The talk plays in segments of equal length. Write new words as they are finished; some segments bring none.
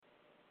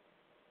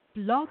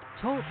Blog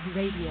Talk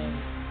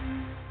Radio.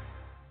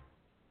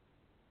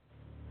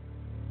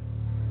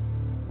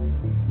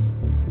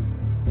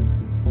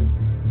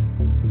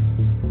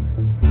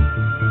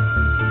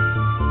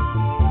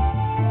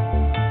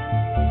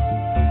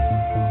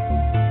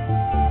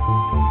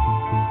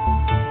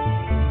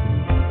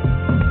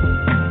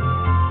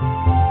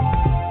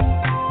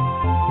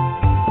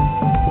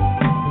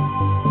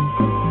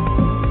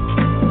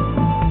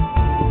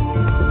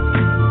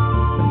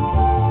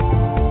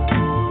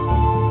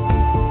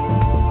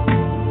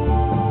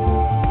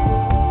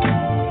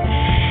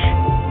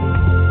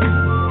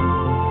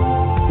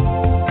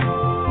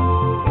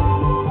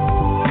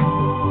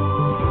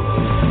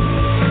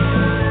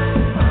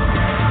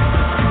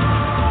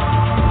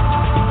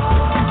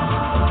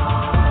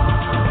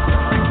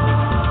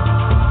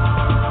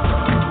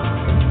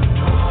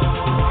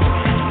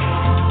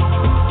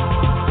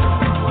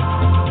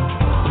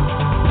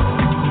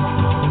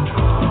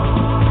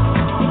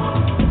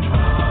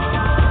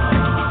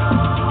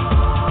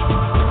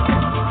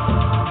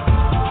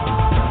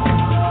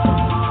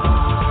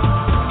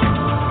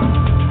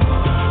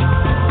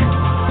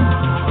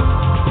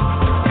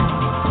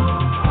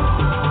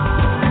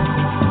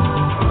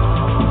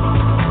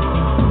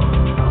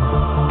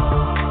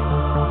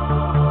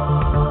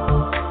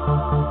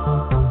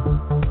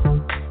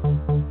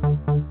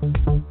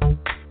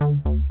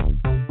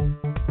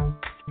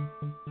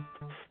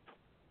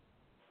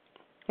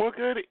 Well,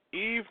 good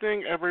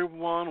evening,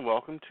 everyone.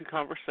 Welcome to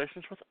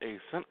Conversations with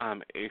Aeson.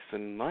 I'm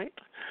Aeson Knight.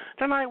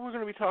 Tonight we're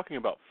going to be talking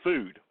about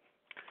food.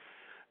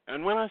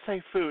 And when I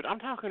say food, I'm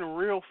talking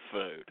real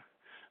food.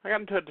 I got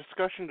into a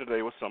discussion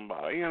today with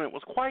somebody, and it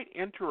was quite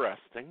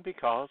interesting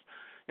because,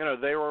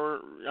 they were,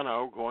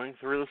 going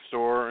through the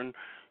store and,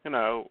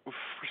 for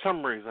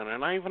some reason,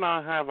 and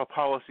I have a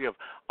policy of,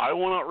 I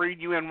will not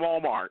read you in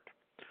Walmart.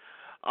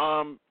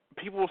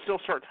 People will still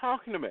start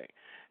talking to me.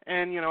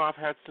 And, I've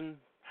had some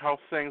health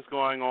things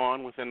going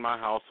on within my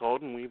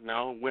household, and we've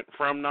now went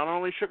from not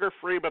only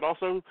sugar-free but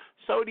also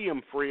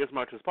sodium-free as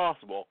much as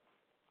possible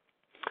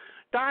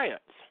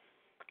diets.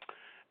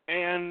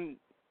 And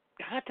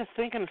I had to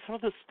think of some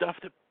of the stuff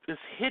that is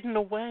hidden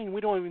away and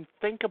we don't even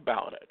think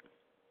about it.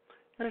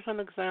 Here's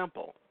an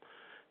example.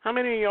 How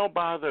many of y'all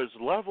buy those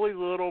lovely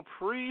little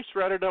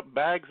pre-shredded up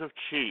bags of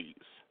cheese?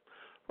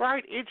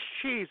 Right? It's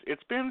cheese.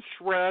 It's been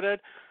shredded.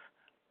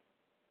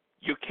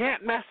 You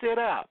can't mess it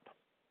up.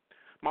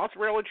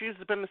 Mozzarella cheese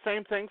has been the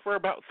same thing for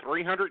about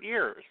 300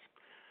 years.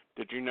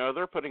 Did you know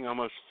they're putting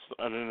almost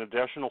an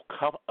additional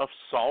cup of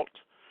salt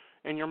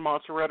in your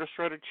mozzarella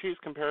shredded cheese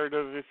compared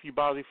to if you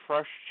buy the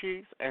fresh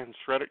cheese and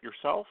shred it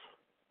yourself?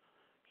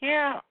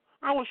 Yeah,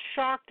 I was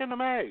shocked and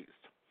amazed.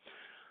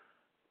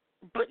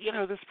 But,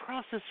 this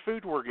processed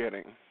food we're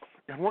getting,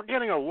 and we're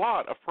getting a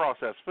lot of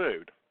processed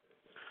food.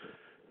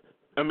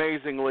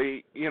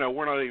 Amazingly,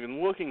 we're not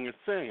even looking at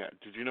seeing it.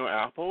 Did you know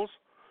apples?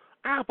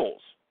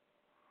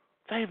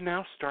 They've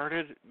now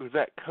started with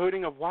that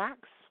coating of wax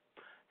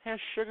has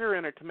sugar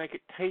in it to make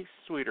it taste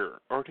sweeter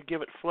or to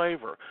give it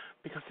flavor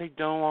because they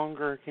no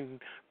longer can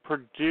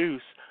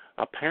produce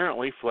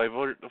apparently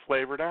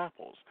flavored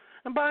apples.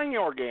 And buying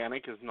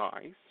organic is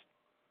nice.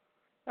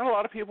 And a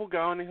lot of people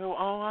go and they go,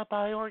 oh, I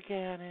buy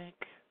organic.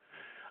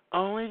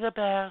 Only the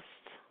best.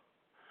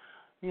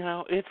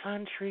 It's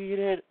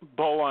untreated.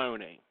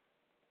 Baloney.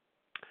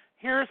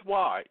 Here's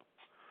why.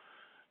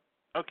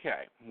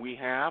 Okay, we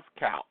have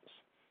cows.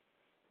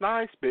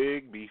 Nice,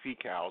 big, beefy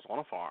cows on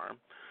a farm.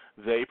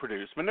 They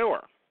produce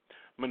manure.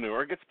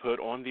 Manure gets put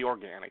on the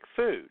organic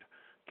food.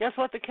 Guess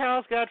what the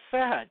cows got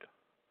fed?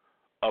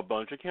 A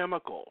bunch of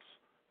chemicals,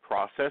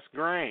 processed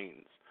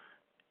grains,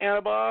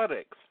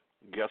 antibiotics.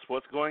 Guess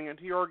what's going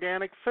into your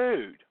organic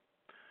food?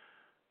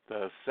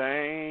 The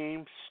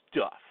same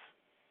stuff.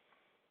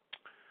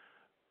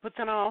 But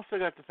then I also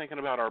got to thinking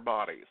about our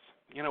bodies.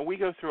 We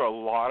go through a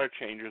lot of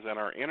changes in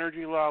our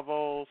energy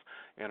levels,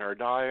 in our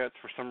diets.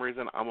 For some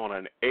reason, I'm on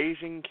an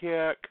Asian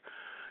kick.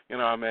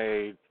 I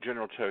made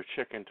General Tso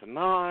chicken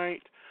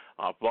tonight.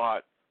 I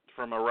bought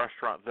from a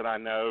restaurant that I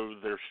know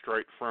they're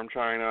straight from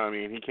China. I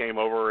mean, he came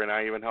over, and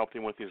I even helped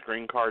him with his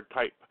green card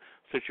type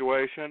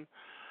situation.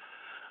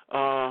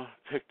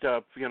 Picked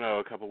up,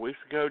 a couple weeks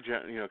ago,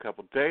 a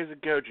couple days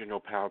ago, General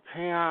Pao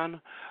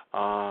Pan,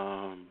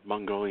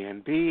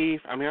 Mongolian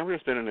beef. I mean, I've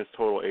just been in this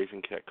total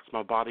Asian kick because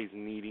my body's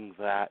needing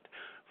that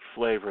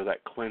flavor,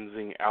 that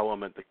cleansing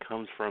element that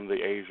comes from the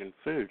Asian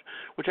food,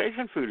 which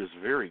Asian food is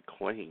very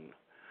clean.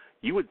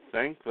 You would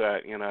think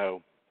that,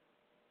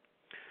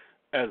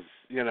 as,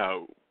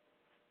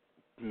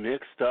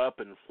 mixed up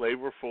and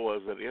flavorful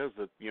as it is,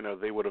 that,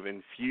 they would have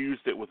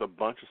infused it with a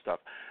bunch of stuff.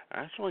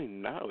 Actually,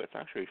 no, it's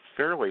actually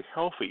fairly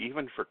healthy,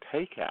 even for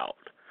takeout.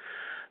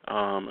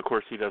 Of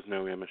course, he does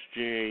no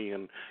MSG,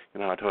 and,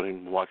 I told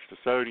him to watch the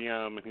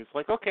sodium, and he's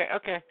like, okay,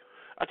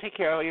 I'll take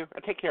care of you.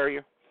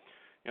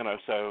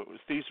 So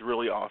Steve's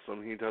really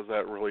awesome. He does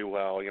that really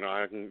well.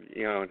 I can,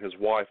 and his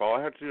wife, all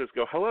I have to do is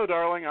go, hello,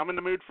 darling, I'm in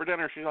the mood for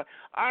dinner. She's like,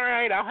 all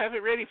right, I'll have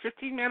it ready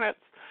 15 minutes.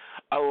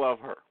 I love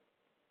her.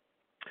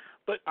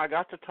 But I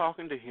got to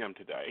talking to him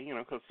today,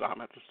 because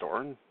I'm at the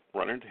store and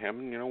run into him,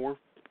 and, we're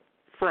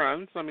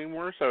friends. I mean,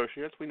 we're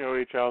associates. We know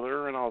each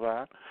other and all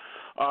that.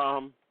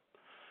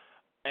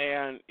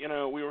 And,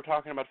 we were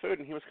talking about food,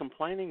 and he was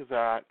complaining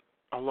that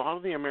a lot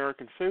of the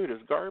American food is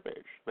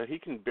garbage, that he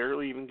can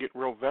barely even get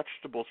real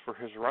vegetables for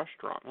his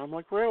restaurant. And I'm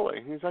like, really?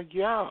 And he's like,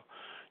 yeah.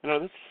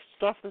 This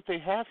stuff that they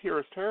have here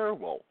is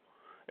terrible.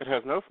 It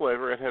has no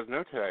flavor. It has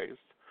no taste.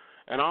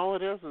 And all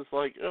it is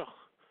like, ugh.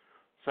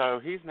 So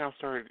he's now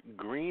started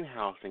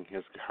greenhousing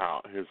his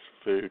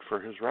food for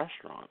his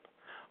restaurant.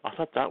 I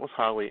thought that was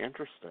highly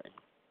interesting.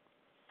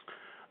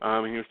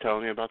 He was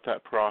telling me about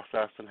that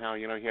process and how,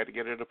 he had to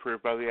get it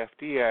approved by the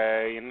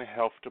FDA and the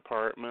health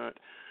department.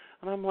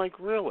 And I'm like,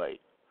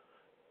 really?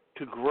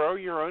 To grow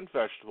your own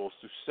vegetables,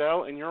 to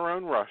sell in your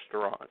own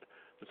restaurant,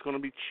 it's going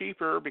to be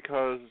cheaper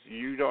because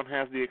you don't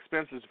have the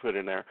expenses put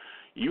in there.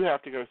 You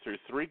have to go through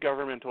 3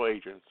 governmental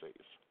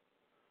agencies.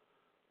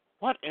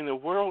 What in the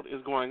world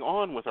is going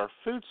on with our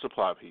food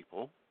supply,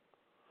 people?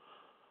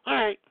 All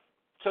right,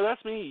 so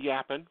that's me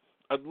yapping.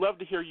 I'd love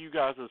to hear you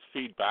guys'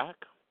 feedback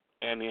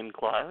and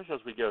inquiries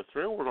as we go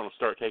through. We're going to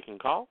start taking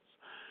calls,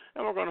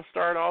 and we're going to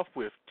start off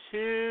with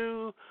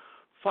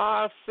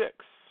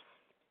 256.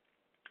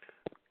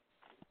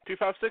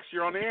 256,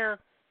 you're on the air.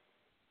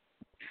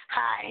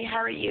 Hi, how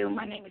are you?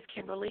 My name is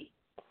Kimberly.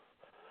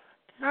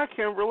 Hi,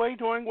 Kimberly.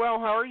 Doing well.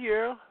 How are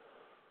you?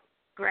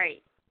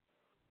 Great.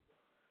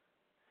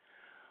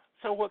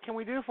 So what can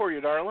we do for you,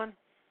 darling?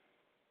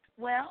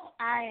 Well,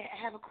 I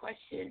have a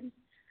question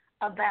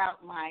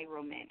about my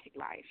romantic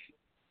life.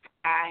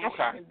 I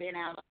haven't been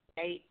out on a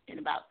date in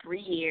about 3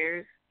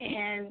 years,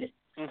 and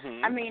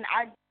I mean,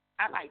 I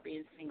like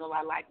being single.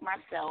 I like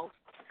myself,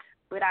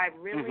 but I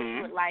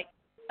really would like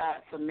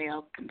some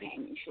male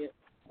companionship.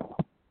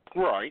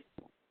 Right.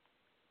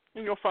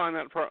 And you'll find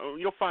a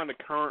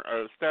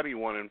current steady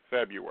one in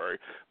February,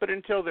 but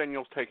until then,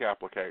 you'll take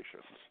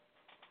applications,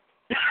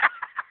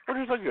 which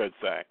is a good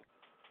thing.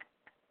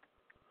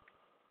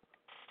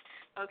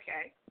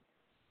 Okay.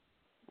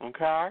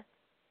 Okay.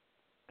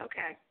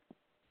 Okay.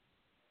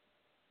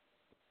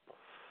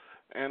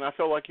 And I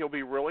feel like he'll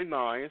be really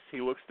nice.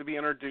 He looks to be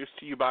introduced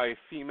to you by a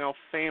female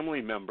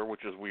family member,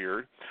 which is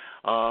weird.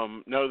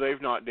 No,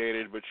 they've not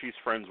dated, but she's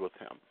friends with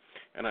him.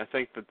 And I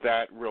think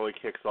that really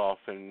kicks off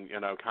and,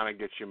 kind of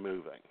gets you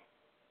moving.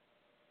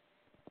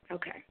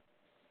 Okay.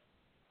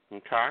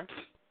 Okay?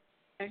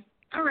 Okay.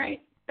 All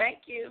right.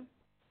 Thank you.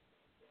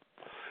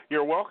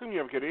 You're welcome. You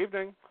have a good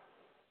evening.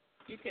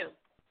 You too.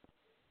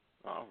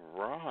 All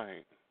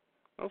right.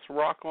 Let's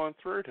rock on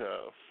through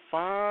to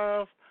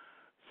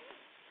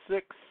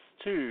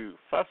 562.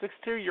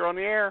 562, you're on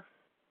the air.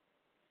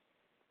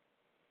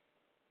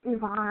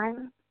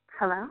 Yvonne,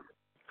 hello?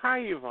 Hi,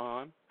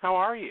 Yvonne. How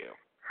are you?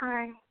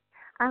 Hi,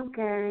 I'm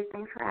good.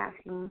 Thanks for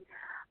asking.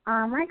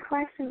 My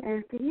question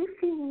is, do you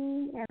see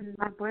me and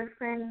my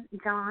boyfriend,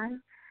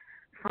 John,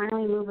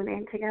 finally moving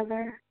in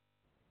together?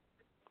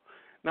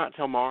 Not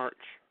till March.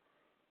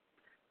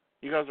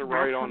 You guys are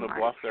right on the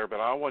bluff there,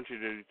 but I want you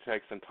to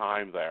take some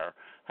time there.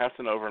 Have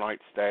some overnight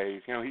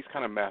stays. He's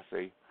kind of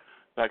messy.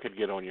 That could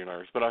get on your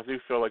nerves. But I do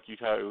feel like you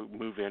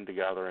move in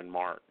together in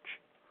March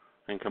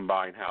and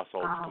combine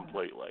households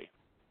completely.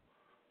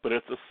 But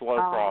it's a slow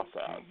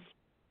process.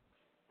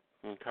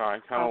 Okay?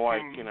 Kind of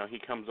like, he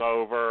comes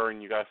over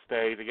and you guys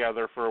stay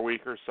together for a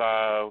week or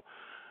so,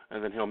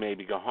 and then he'll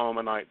maybe go home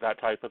a night,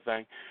 that type of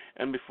thing.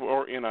 And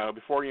before you know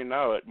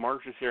it,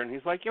 March is here, and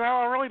he's like,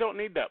 I really don't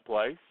need that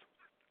place.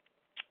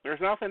 There's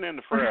nothing in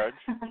the fridge.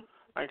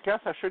 I guess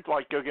I should,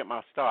 go get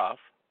my stuff.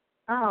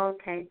 Oh,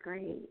 okay,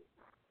 great.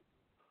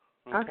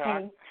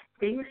 Okay.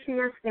 Do you see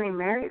us getting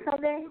married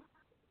someday?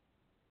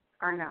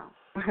 Or no?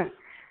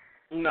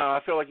 No,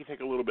 I feel like you take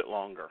a little bit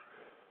longer.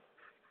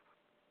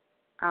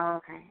 Oh,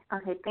 okay.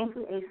 Okay, thank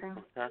you, Aeson.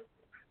 Okay.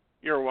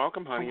 You're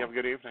welcome, honey. Have a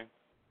good evening.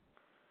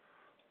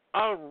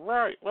 All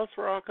right, let's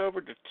rock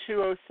over to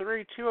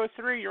 203.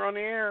 203, you're on the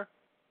air.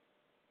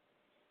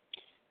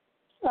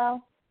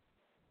 Hello.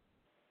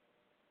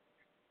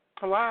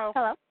 Hello.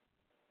 Hello.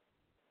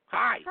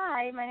 Hi.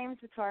 Hi, my name is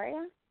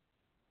Victoria.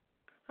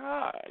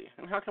 Hi,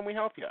 and how can we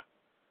help you?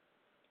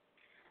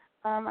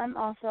 I'm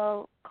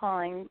also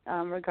calling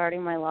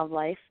regarding my love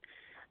life.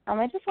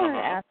 I just wanted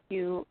to ask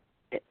you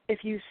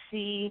if you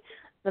see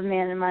the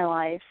man in my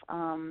life,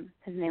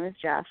 his name is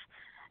Jeff,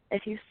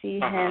 if you see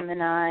him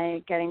and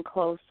I getting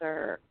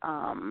closer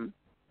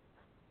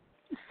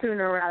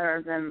sooner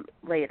rather than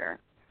later,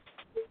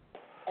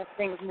 if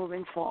things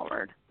moving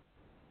forward.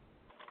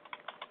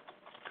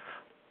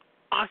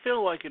 I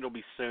feel like it'll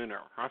be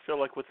sooner. I feel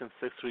like within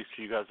 6 weeks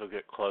you guys will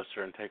get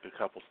closer and take a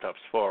couple steps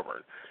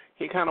forward.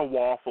 He kind of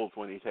waffles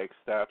when he takes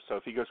steps, so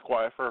if he goes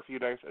quiet for a few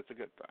days, it's a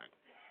good thing.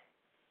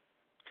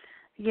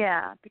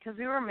 Yeah, because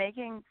we were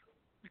making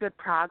good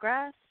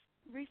progress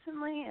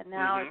recently, and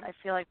now I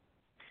feel like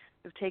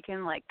we've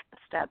taken, a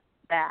step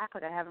back.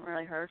 I haven't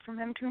really heard from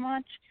him too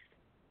much.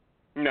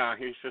 No,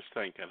 he's just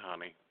thinking,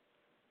 honey.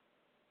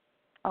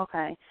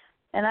 Okay.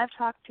 And I've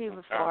talked to you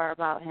before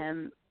about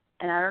him,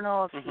 and I don't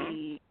know if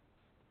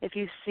if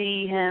you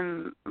see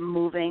him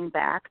moving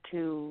back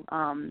to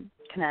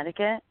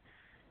Connecticut,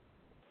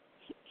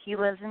 he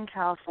lives in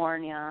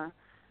California,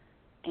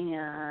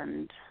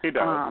 and he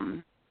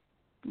does.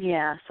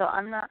 Yeah, so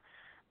I'm not,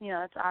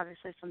 it's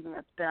obviously something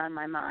that's been on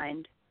my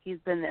mind. He's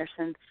been there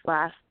since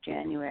last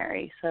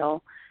January,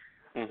 so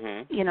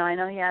I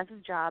know he has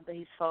his job that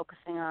he's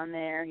focusing on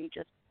there. He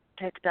just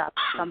picked up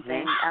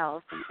something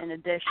else in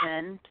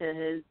addition to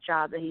his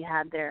job that he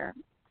had there.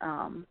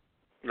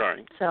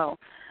 Right. So,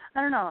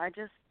 I don't know. I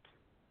just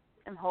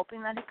am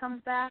hoping that he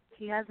comes back.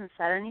 He hasn't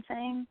said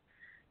anything.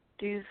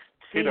 Do you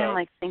see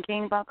him,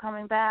 thinking about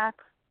coming back?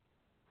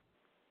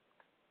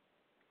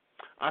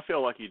 I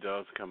feel like he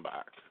does come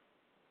back.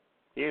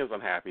 He is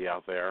unhappy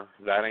out there.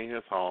 That ain't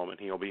his home, and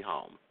he'll be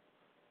home.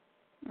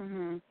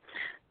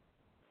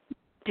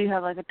 Do you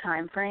have, a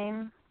time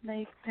frame that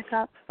you can pick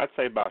up? I'd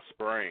say by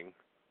spring.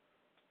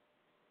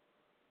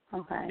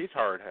 Okay. He's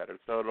hard-headed,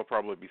 so it'll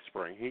probably be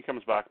spring. He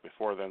comes back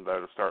before then, though,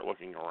 to start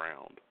looking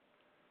around.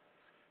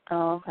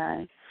 Oh,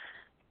 okay.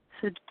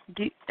 So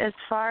as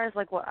far as,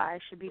 what I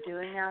should be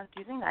doing now,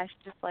 do you think I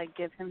should just,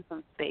 give him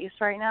some space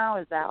right now?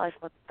 Is that,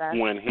 what's best?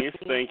 When he's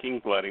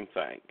thinking, let him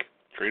think.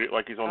 Treat it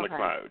like he's on the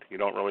cloud. You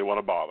don't really want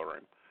to bother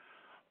him.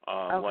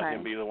 Let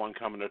him be the one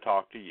coming to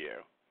talk to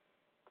you.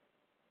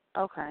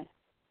 Okay.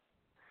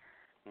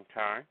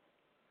 Okay?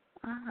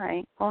 All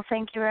right. Well,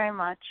 thank you very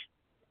much.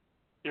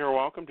 You're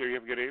welcome, dear. You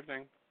have a good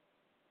evening.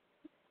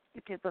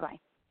 You too. Bye-bye.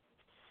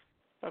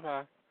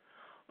 Bye-bye.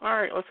 All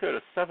right, let's go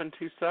to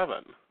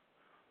 727.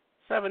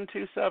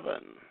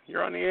 727.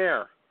 You're on the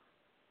air.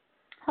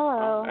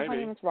 Hello. Maybe. My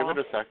name is Ross. Give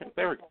it a second.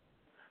 There we go.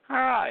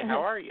 Hi, how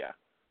are you?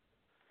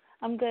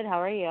 I'm good.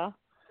 How are you?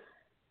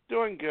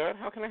 Doing good.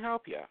 How can I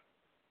help you?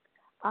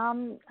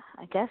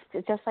 I guess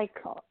it's just like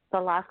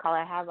the last call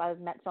I have. I've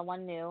met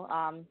someone new.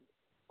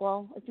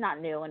 Well, it's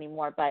not new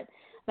anymore, but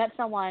met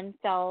someone,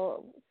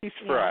 fell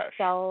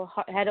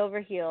head over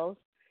heels.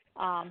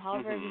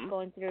 However, he's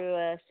going through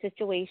a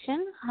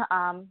situation.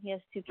 He has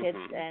 2 kids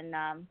and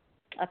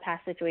a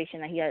past situation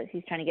that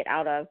he's trying to get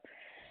out of.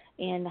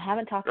 And I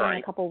haven't talked to him in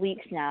a couple of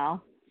weeks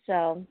now,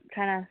 so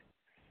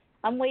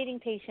I'm waiting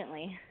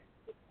patiently.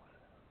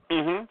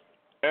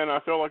 And I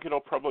feel like it'll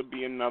probably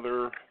be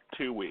another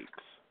 2 weeks.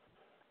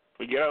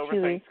 We get over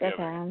 2 Thanksgiving. weeks,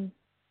 okay.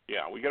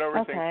 Yeah, we get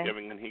over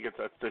Thanksgiving, and he gets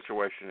that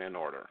situation in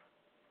order.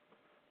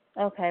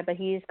 Okay, but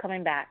he's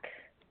coming back.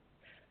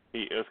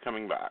 He is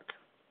coming back.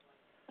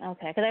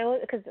 Okay,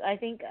 because I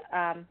think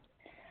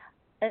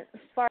as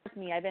far as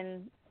me, I've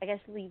been, I guess,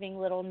 leaving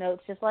little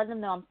notes, just letting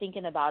him know I'm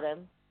thinking about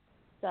him.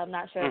 So I'm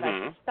not sure if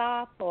I should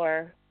stop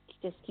or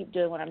just keep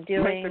doing what I'm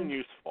doing. Make them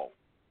useful.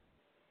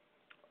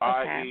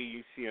 I.e.,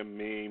 you see a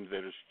meme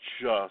that is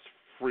just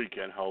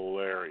freaking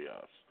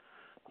hilarious,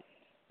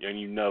 and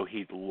you know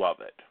he'd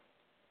love it.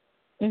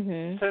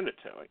 Send it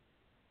to him,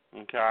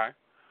 okay?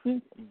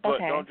 But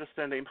don't just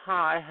send him,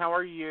 hi, how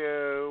are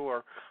you,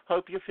 or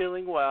hope you're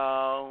feeling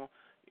well,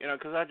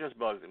 because that just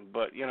bugs him.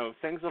 But,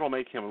 things that will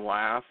make him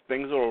laugh,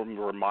 things that will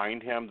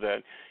remind him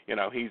that,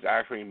 he's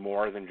actually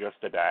more than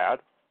just a dad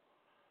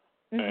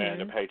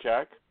and a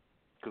paycheck,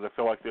 because I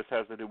feel like this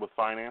has to do with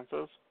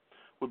finances,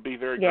 would be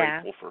very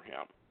grateful for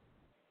him.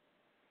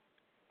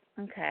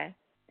 Okay.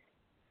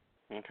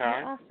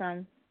 Okay?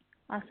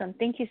 Awesome.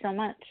 Thank you so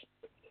much.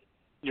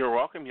 You're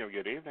welcome. You have a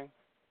good evening.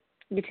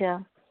 You too.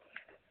 All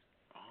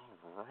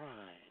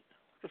right.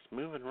 Just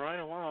moving right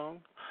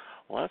along.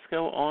 Let's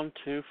go on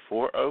to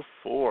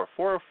 404.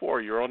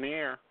 404, you're on the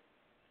air.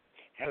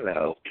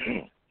 Hello.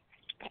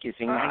 Excuse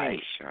me. Hi.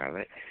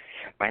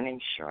 My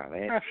name's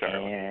Charlotte. Hi,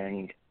 Charlotte.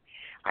 And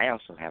I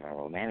also have a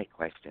romantic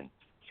question.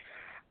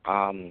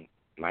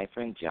 My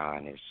friend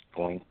John is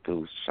going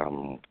through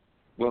some,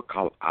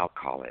 I'll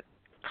call it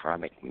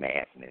karmic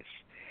madness.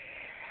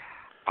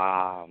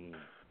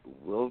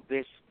 Will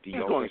this be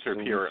He's over going through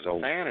soon? pure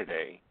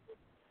insanity.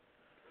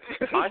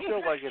 I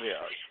feel like it is.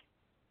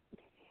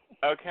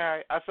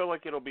 Okay, I feel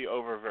like it'll be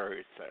over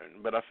very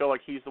soon, but I feel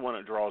like he's the one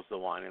that draws the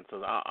line and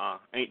says,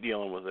 ain't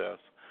dealing with this,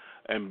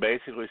 and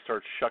basically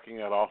starts shucking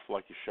it off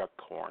like you shuck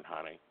corn,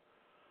 honey.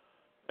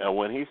 And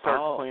when he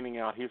starts cleaning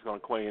out, he's going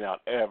to clean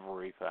out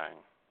everything.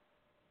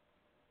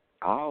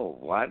 Oh,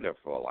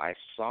 wonderful. I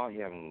saw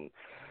him,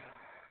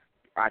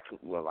 I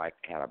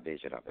had a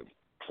vision of him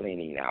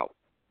cleaning out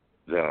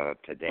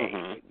today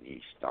when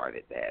he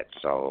started that.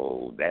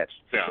 So that's...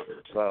 Yeah.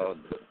 So,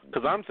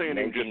 because I'm seeing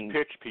him just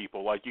pitch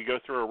people. Like you go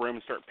through a room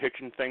and start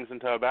pitching things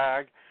into a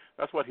bag.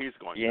 That's what he's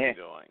going to be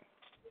doing.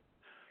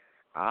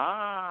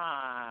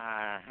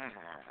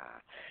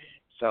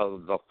 So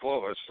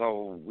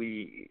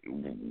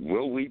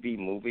will we be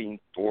moving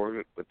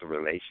forward with the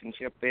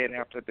relationship then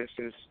after this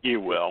is...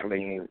 You will.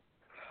 Cleaning?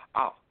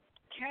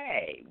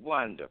 Okay,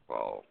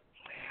 wonderful.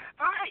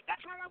 All right,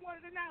 that's all I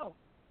wanted to know.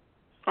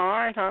 All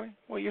right, honey.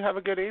 Well, you have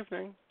a good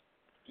evening.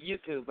 You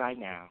too. Bye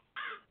now.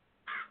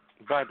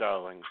 Bye,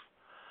 darlings.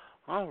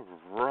 All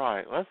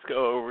right, let's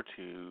go over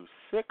to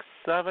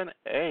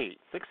 678.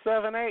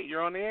 678,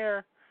 you're on the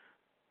air.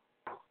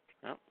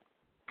 Yep.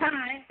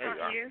 Hi, how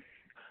are you?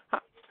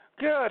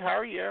 Good, how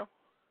are you?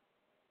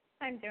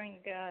 I'm doing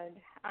good.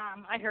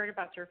 I heard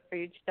about your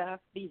food stuff.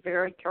 Be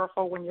very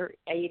careful when you're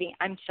eating.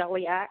 I'm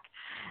celiac,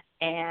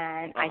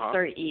 and I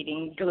started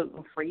eating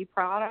gluten-free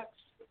products.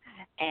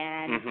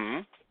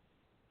 And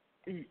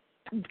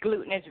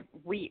gluten is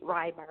wheat,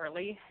 rye,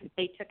 barley.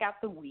 They took out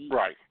the wheat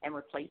and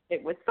replaced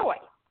it with soy.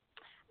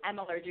 I'm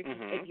allergic.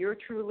 If you're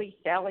truly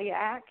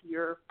celiac,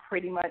 you're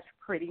pretty much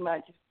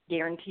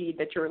guaranteed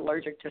that you're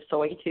allergic to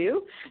soy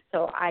too.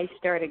 So I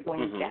started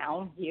going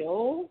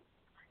downhill.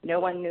 No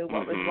one knew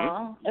what was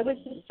wrong. It was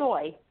the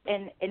soy.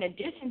 And in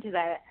addition to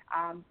that,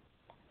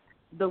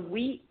 the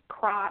wheat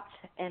crops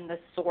and the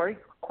soy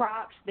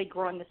crops, they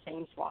grow in the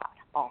same slot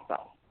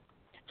also.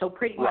 So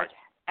pretty much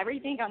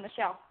everything on the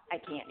shelf I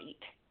can't eat,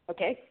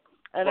 okay?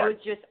 And it was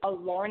just a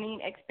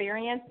learning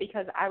experience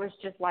because I was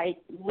just like,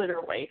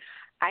 literally,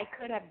 I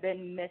could have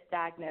been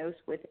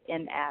misdiagnosed with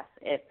MS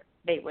if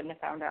they wouldn't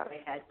have found out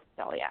I had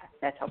celiac.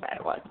 That's how bad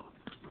it was.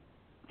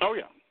 Oh,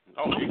 yeah.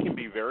 Oh, it can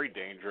be very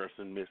dangerous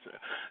and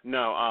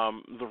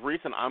the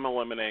reason I'm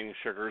eliminating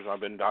sugars,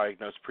 I've been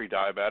diagnosed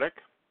pre-diabetic,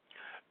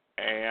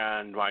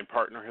 and my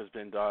partner has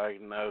been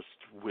diagnosed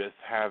with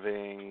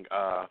having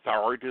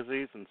thyroid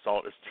disease, and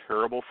salt is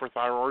terrible for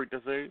thyroid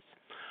disease.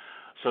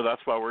 So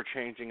that's why we're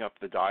changing up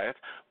the diet.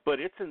 But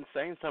it's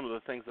insane some of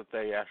the things that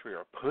they actually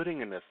are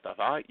putting in this stuff.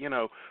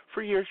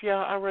 For years,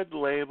 I read the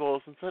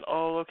labels and said,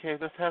 oh, okay,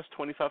 this has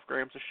 25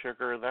 grams of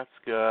sugar. That's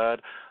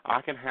good.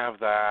 I can have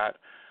that.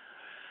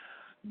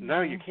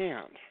 No, you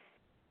can't.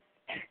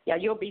 Yeah,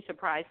 you'll be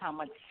surprised how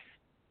much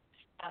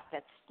stuff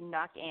that's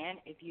snuck in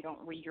if you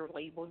don't read your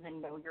labels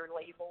and know your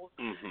labels.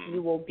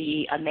 You will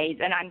be amazed.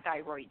 And I'm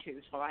thyroid too,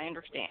 so I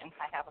understand.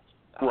 I have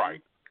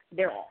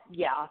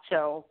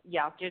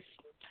just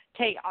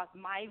take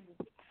my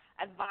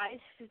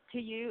advice to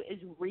you is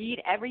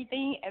read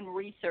everything and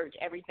research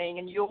everything,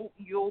 and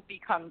you'll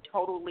become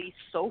totally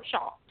so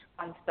shocked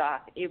on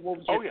stuff. It will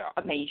just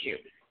amaze you.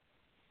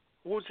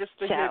 Well, just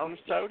the hidden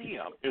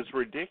sodium is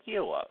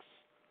ridiculous.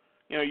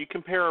 You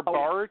compare a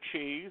bar of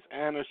cheese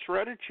and a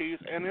shredded cheese,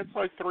 and it's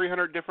like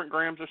 300 different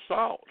grams of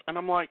salt. And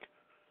I'm like,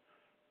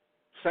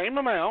 same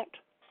amount.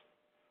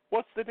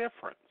 What's the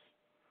difference?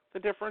 The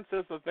difference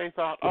is that they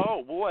thought,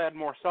 we'll add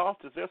more salt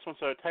to this one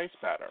so it tastes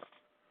better.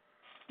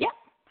 Yeah,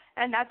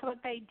 and that's what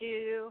they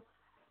do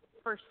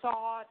for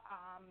salt.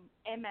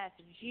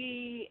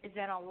 MSG is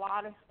in a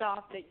lot of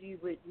stuff that you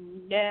would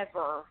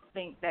never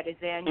think that is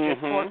in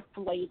just for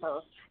flavor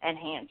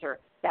enhancer.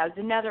 That was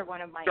another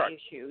one of my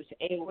issues.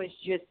 It was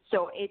just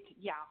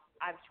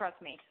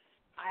trust me,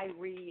 I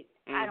read.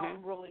 I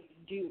don't really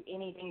do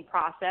anything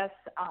processed,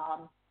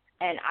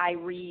 and I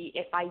read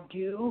if I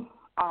do.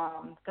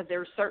 Because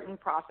there's certain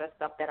processed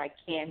stuff that I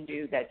can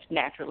do that's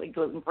naturally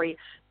gluten-free.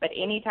 But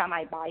anytime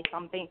I buy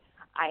something,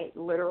 I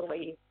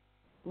literally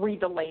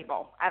read the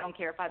label. I don't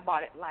care if I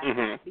bought it last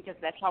week because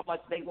that's how much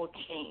they will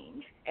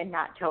change and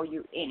not tell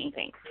you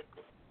anything.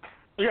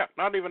 Yeah,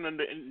 not even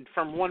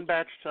from one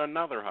batch to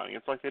another, honey.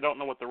 It's like they don't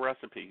know what the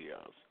recipe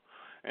is.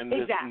 And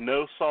this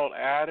no salt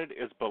added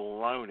is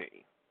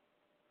baloney.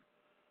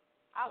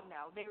 Oh,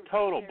 no.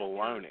 Total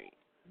baloney.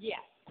 Yes.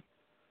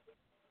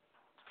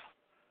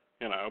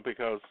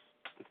 Because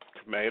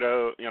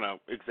tomato,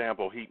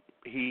 example,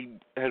 he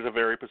has a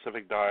very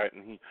specific diet,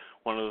 and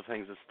one of the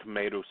things is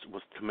tomato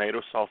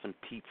sauce and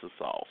pizza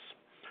sauce.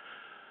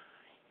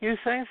 You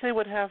think they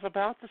would have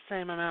about the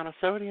same amount of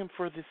sodium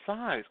for the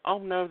size? Oh,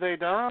 no, they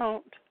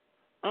don't.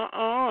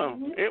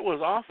 It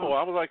was awful.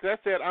 I was like,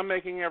 that's it. I'm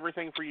making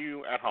everything for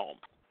you at home.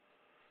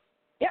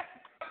 Yep.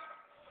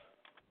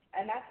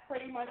 And that's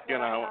pretty much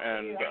what I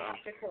have to do. I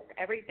have to cook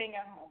everything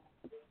at home.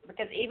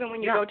 Because even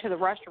when you go to the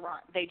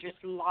restaurant, they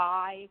just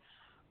lie.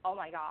 Oh,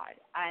 my God.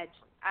 I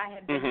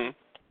have been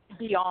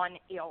beyond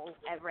ill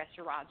at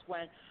restaurants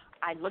when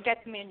I look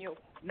at the menu,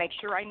 make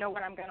sure I know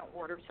what I'm going to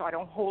order so I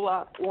don't hold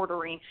up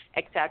ordering,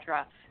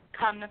 etc.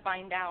 Come to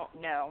find out,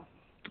 no.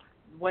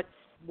 What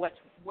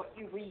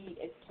you read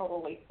is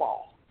totally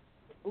false,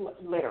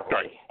 literally.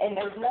 Right. And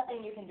there's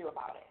nothing you can do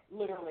about it,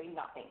 literally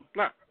nothing.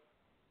 No.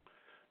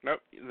 Nope,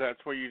 that's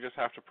where you just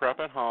have to prep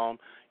at home.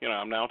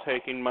 I'm now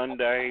taking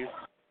Mondays,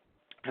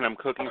 and I'm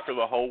cooking for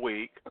the whole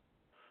week,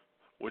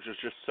 which is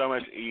just so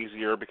much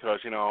easier because,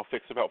 I'll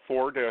fix about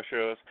 4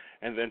 dishes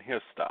and then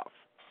his stuff.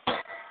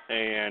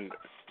 And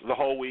the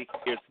whole week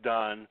is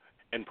done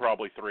in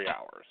probably 3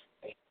 hours.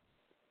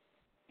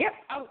 Yep.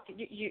 Oh,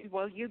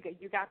 you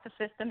got the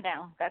system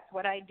down. That's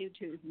what I do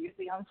too.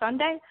 Usually on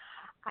Sunday,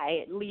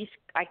 I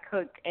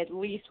cook at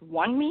least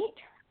one meat,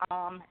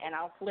 and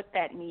I'll flip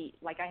that meat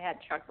like I had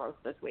chuck roast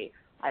this week.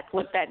 I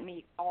flip that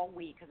meat all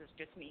week because it's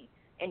just meat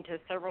into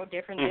several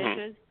different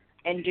dishes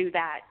and do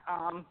that.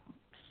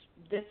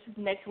 This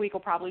next week will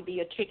probably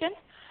be a chicken,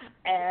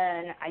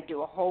 and I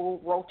do a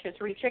whole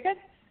rotisserie chicken,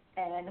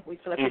 and we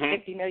flip it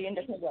 50 million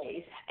different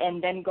ways,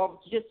 and then go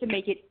just to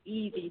make it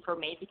easy for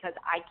me because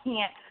I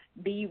can't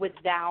be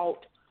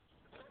without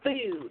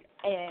food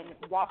and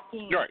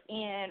walking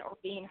in or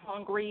being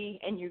hungry,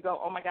 and you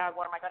go, oh my God,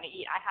 what am I going to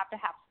eat? I have to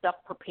have stuff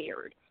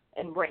prepared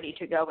and ready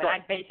to go, and I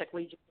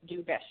basically just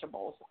do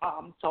vegetables.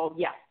 So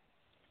yeah.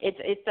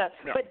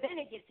 But then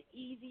it gets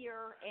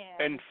easier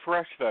and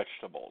fresh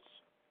vegetables.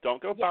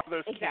 Don't go buy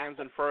those cans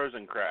and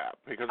frozen crap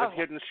because it's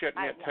hidden shit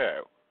in it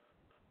too.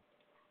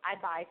 I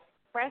buy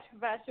fresh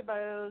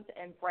vegetables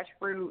and fresh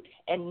fruit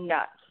and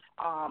nuts.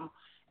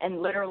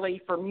 And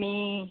literally for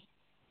me,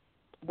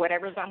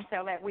 whatever's on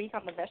sale that week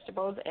on the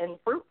vegetables and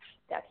fruit,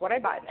 that's what I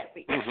buy that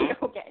week.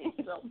 Okay.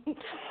 So,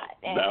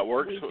 that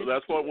works.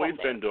 That's what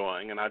we've been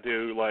doing. And I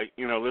do,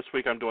 this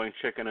week I'm doing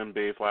chicken and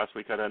beef. Last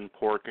week I done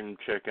pork and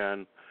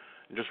chicken.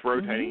 Just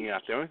rotating it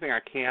out. The only thing I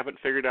haven't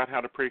figured out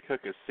how to pre-cook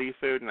is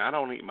seafood, and I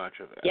don't eat much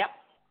of it. Yep.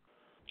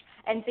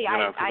 And see,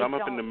 because I'm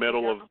up in the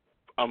middle of,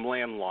 I'm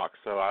landlocked,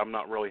 so I'm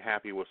not really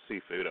happy with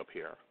seafood up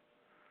here.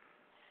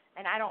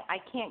 And I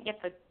can't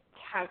get the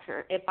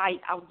texture.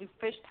 I'll do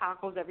fish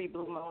tacos every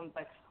blue moon,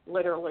 but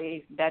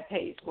literally that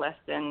takes less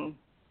than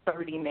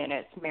 30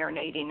 minutes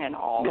marinating and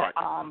all. Right.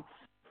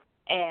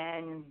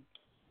 And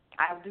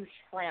I'll do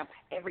shrimp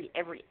every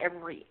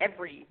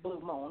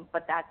blue moon,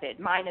 but that's it.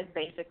 Mine is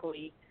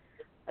basically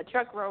a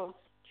chuck roast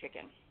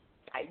chicken.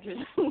 I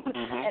just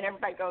and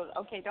everybody goes,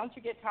 okay, don't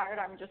you get tired?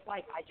 I'm just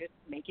like, I just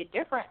make it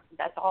different.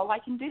 That's all I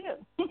can do.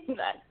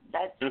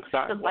 That's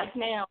exactly. So like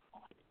now,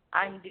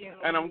 I'm doing.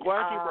 And I'm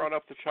glad you brought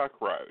up the chuck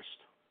roast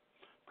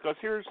because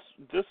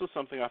this is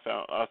something I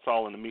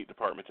saw in the meat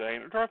department today,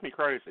 and it drives me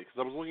crazy because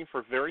I was looking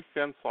for very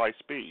thin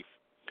sliced beef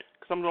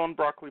because I'm doing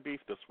broccoli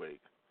beef this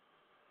week.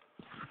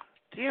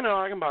 Do you know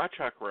I can buy a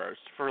chuck roast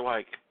for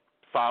like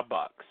 $5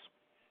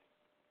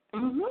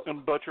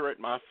 and butcher it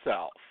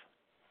myself?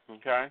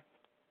 Okay.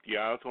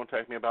 Yeah, it's going to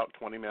take me about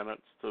 20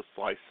 minutes to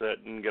slice it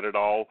and get it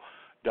all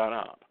done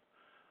up.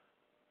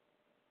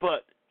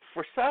 But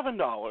for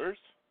 $7,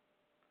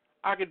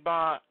 I could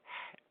buy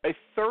a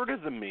third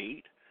of the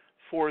meat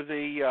for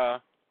the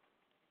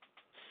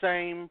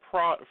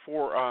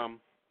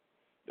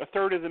a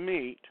third of the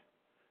meat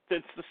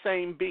that's the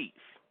same beef,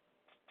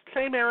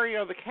 same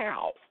area of the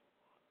cow.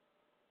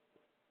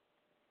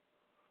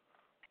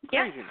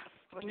 Yeah.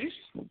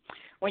 Craziness.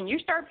 When you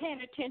start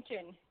paying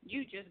attention,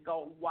 you just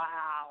go,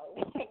 wow.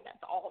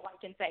 That's all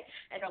I can say.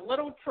 And a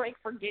little trick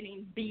for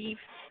getting beef,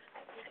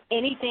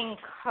 anything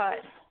cut,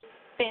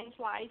 thin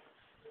slice,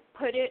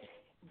 put it,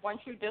 once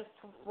you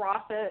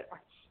defrost it,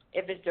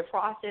 if it's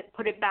defrosted,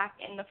 put it back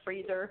in the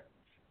freezer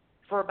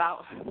for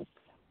about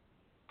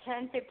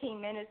 10,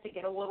 15 minutes to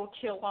get a little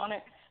chill on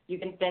it. You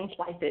can thin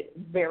slice it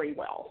very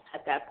well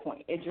at that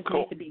point. It just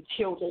needs to be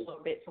chilled a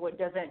little bit so it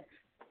doesn't,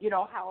 you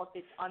know how if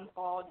it's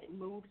unthawed, it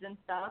moves and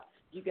stuff.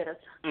 You get a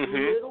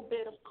little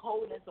bit of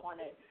coldness on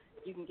it.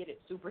 You can get it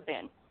super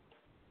thin.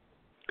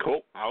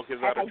 Cool. I'll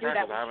give that a try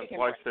because I haven't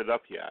sliced it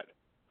up yet.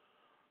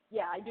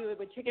 Yeah, I do it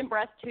with chicken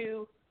breast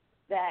too.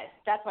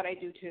 That's what I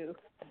do too.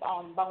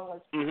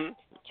 Boneless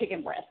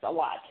chicken breast a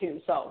lot too.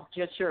 So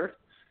just your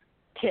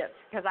tips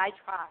because I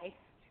try.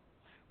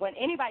 When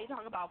anybody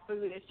talk about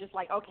food, it's just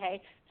like, okay,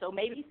 so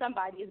maybe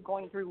somebody is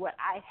going through what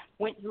I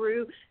went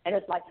through, and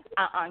it's like,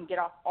 get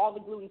off all the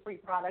gluten-free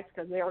products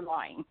because they're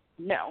lying.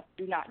 No,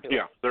 do not do it.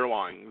 Yeah, they're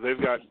lying.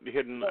 They've got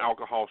hidden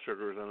alcohol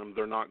sugars in them.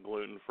 They're not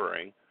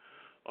gluten-free.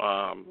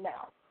 No.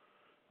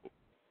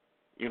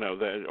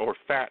 Or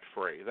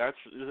fat-free.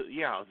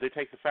 They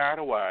take the fat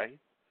away.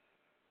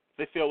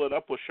 They fill it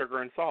up with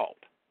sugar and salt.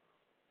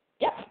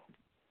 Yep.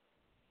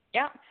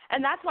 Yeah,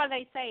 and that's why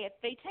they say if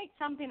they take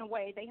something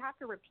away, they have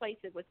to replace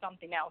it with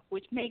something else,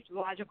 which makes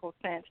logical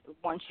sense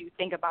once you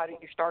think about it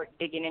and you start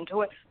digging into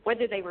it,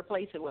 whether they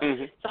replace it with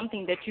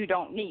something that you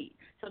don't need.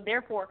 So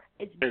therefore,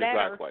 it's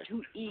better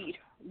to eat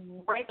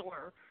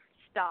regular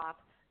stuff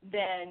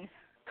than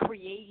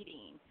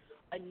creating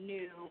a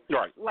new,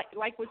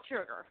 like with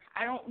sugar.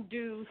 I don't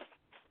do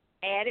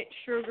added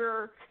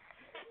sugar,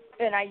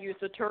 and I use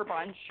the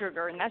turbine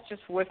sugar, and that's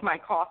just with my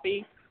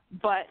coffee.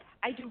 But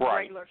I do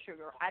regular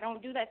sugar. I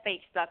don't do that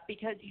fake stuff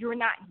because you're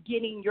not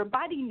getting, your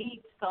body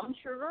needs some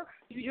sugar.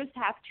 You just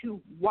have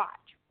to watch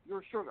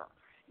your sugar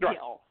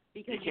bill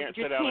because you can't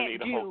just sit down can't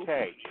and eat a whole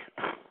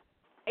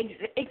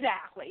cake.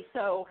 Exactly.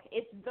 So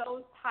it's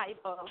those type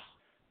of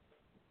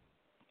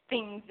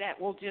things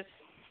that will just,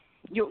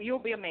 you'll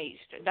be amazed.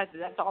 That's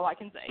all I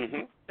can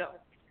say. So.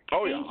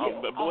 Oh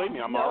yeah, believe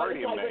me, I'm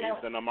already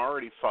amazed and I'm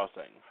already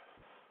fussing.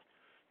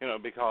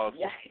 Because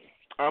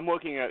I'm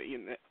looking at.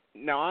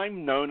 Now,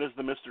 I'm known as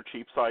the Mr.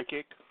 Cheap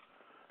Psychic,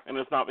 and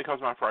it's not because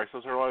my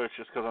prices are low. It's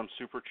just because I'm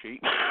super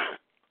cheap.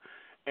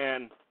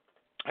 And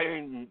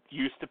I'm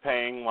used to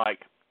paying like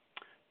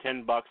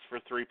 $10 for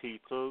 3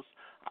 pizzas.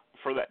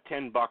 For that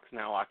 $10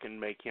 now, I can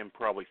make him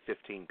probably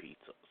 15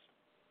 pizzas.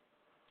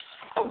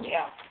 Oh,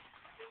 yeah.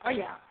 Oh,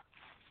 yeah.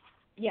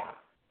 Yeah.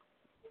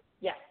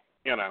 Yeah.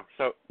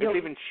 So it's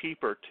even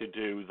cheaper to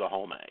do the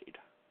homemade.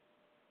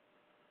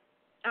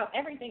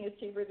 Everything is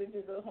cheaper to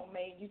do the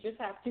homemade. You just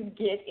have to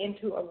get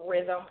into a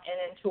rhythm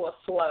and into a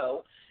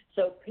flow.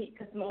 So,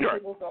 because most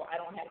people go, I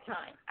don't have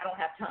time.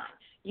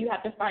 You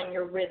have to find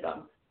your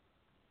rhythm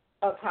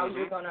of how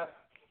you're going to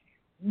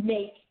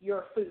make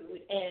your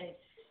food, and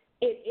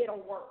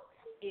it'll work.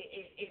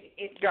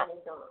 It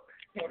will work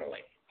totally.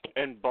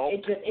 And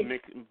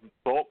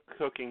bulk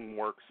cooking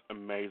works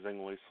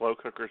amazingly. Slow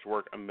cookers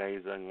work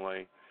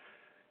amazingly.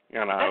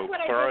 You know,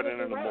 throw it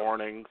in the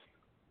mornings.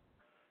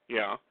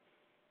 Yeah.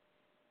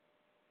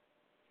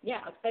 Yeah,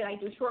 I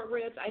do short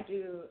ribs. I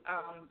do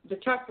the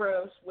chuck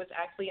roast was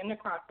actually in the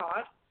crock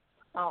pot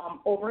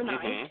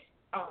overnight.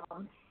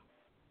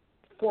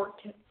 Fork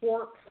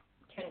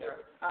tender,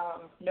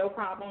 no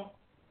problem.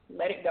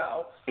 Let it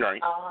go.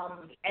 Right.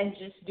 And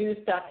just do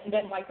stuff. And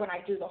then, like, when I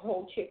do the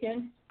whole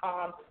chicken,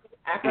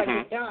 after I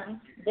get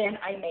done, then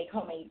I make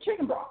homemade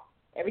chicken broth.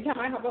 Every time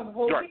I have a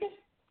whole chicken,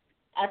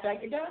 after I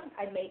get done,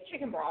 I make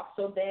chicken broth.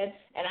 So then,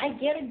 and I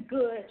get a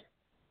good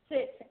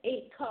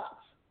 6-8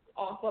 cups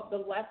off of the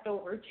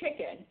leftover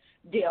chicken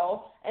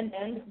deal, and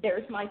then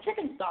there's my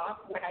chicken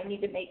stock when I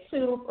need to make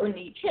soup or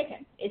need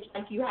chicken. It's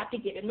like you have to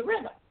get in the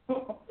rhythm.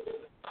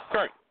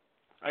 Right.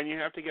 And you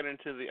have to get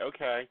into the,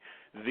 okay,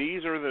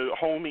 these are the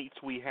whole meats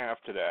we have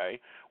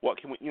today. What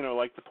can we, you know,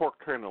 like the pork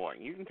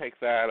tenderloin. You can take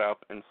that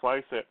up and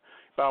slice it.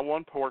 About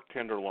one pork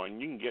tenderloin,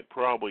 you can get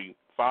probably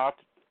 5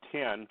 to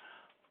 10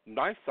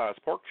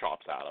 nice-sized pork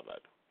chops out of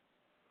it.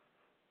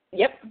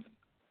 Yep.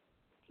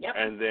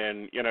 And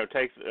then, you know,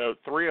 take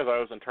 3 of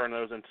those and turn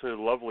those into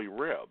lovely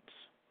ribs.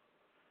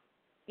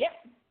 Yep.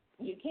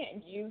 You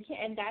can,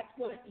 and that's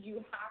what you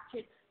have to,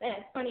 and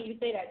it's funny you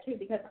say that too,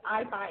 because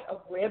I buy a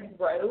rib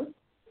roast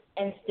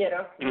instead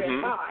of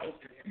rib eye.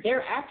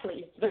 They're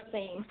actually the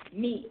same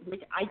meat,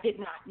 which I did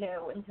not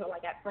know until I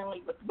got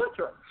friendly with the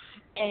butcher.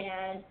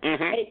 And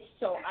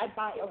so I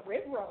buy a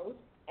rib roast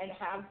and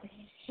have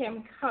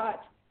him cut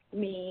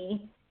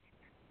me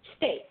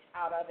steak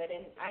out of it,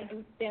 and I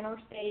do thinner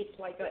steaks,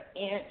 like an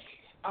inch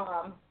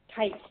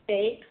type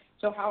steak.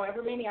 So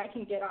however many I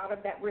can get out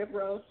of that rib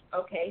roast,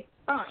 okay,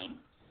 fine.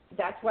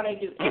 That's what I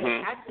do. And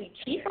it's actually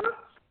cheaper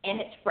and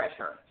it's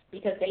fresher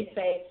because they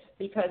say,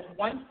 because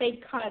once they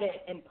cut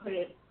it and put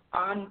it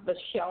on the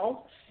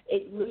shelf,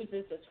 it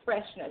loses its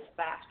freshness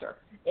faster.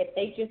 If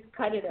they just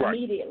cut it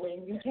immediately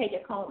and you take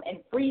it home and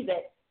freeze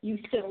it, you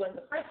still in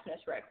the freshness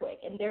right quick.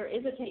 And there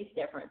is a taste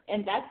difference.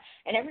 And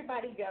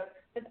everybody goes,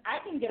 because I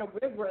can get a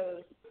rib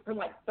roast for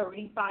like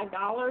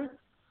 $35.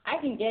 I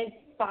can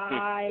get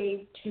 5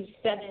 to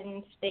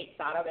 7 steaks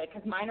out of it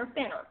because mine are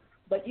thinner.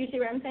 But you see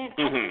what I'm saying? I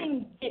can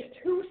even get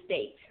 2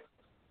 steaks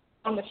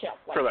on the shelf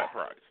like for that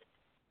price.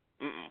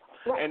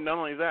 Right. And not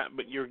only that,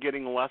 but you're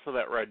getting less of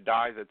that red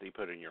dye that they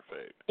put in your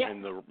food,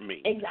 in the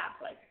meat.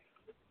 Exactly.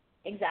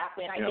 And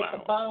I get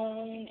the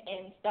bone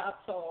and stuff.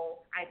 So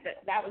I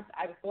was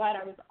glad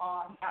I was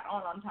got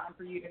on time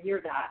for you to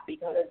hear that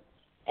because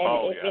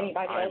if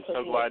anybody else I'm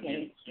so glad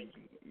you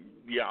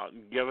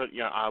give it.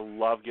 Yeah, I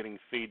love getting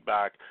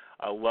feedback.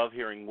 I love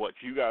hearing what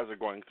you guys are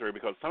going through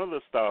because some of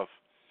this stuff.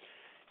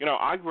 You know,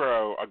 I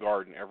grow a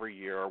garden every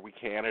year. We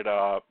can it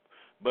up,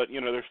 but, you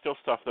know, there's still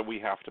stuff that we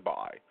have to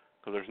buy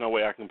because there's no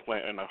way I can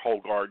plant in a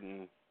whole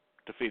garden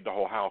to feed the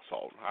whole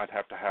household. I'd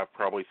have to have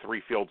probably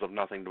 3 fields of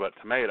nothing but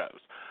tomatoes.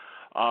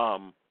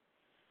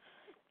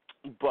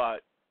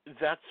 But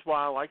that's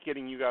why I like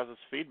getting you guys'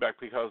 feedback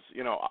because,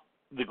 you know,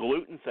 the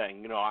gluten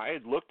thing, you know, I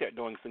had looked at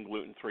doing some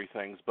gluten-free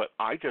things, but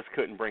I just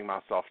couldn't bring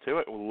myself to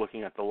it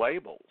looking at the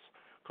labels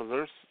because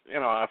there's, you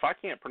know, if I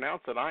can't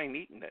pronounce it, I ain't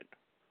eating it.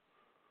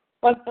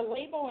 But the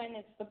label and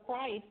it's the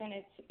price and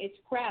it's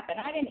crap. And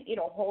I didn't eat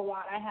a whole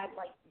lot. I had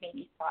like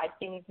maybe 5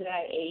 things that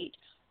I ate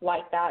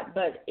like that.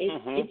 But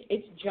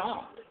it's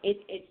junk.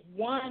 It's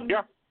one.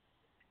 Yeah.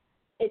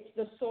 It's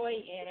the soy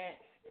in it.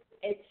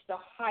 It's the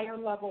higher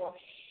level of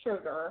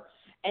sugar.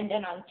 And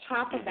then on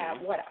top of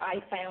that, what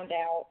I found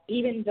out,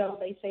 even though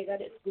they say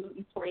that it's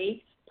gluten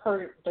free,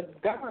 per the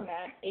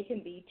government, it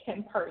can be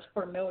 10 parts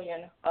per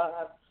million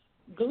of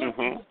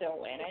gluten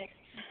still in it,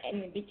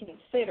 and be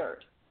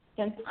considered.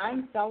 Since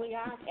I'm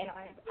celiac and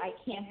I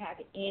can't have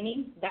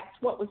any, that's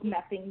what was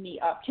messing me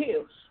up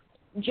too.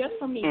 Just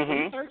from me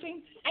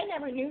researching, I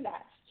never knew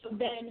that. So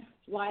then,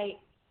 like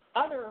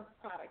other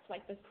products,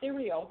 like the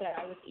cereal that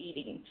I was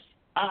eating,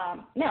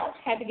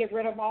 had to get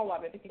rid of all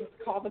of it because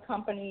call the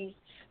companies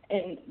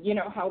and you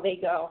know how they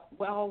go.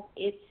 Well,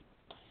 it's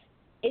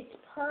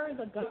per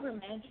the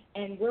government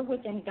and we're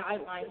within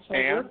guidelines, so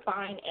we're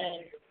fine.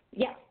 And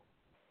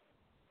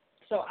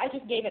so I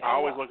just gave it. I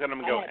always look at them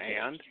and go,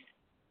 and.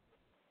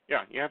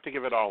 Yeah, you have to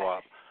give it all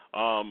up.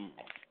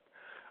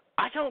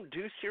 I don't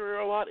do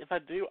cereal a lot. If I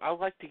do, I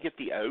like to get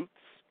the oats,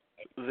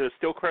 the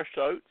still crushed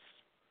oats,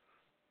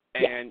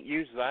 and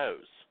use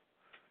those.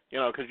 You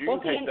know, because you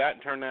can take that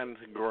and turn that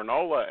into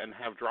granola and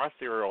have dry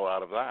cereal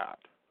out of that.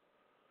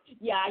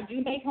 Yeah, I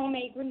do make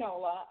homemade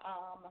granola.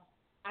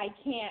 I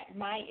can't.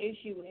 My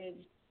issue is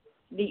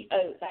the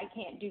oats. I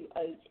can't do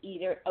oats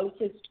either.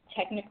 Oats is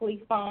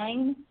technically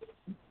fine,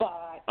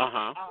 but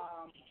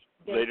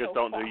they just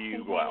don't do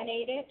you well.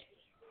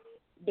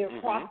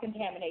 They're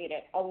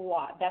cross-contaminated a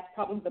lot. That's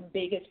probably the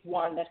biggest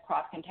one that's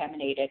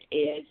cross-contaminated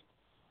is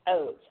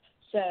oats.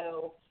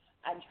 So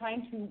I'm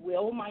trying to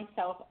will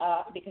myself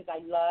up because I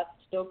love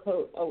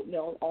still-coat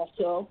oatmeal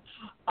also.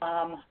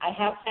 I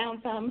have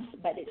found some,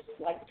 but it's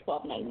like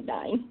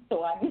 $12.99.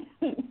 So I'm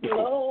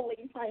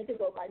slowly trying to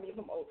go buy me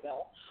some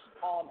oatmeal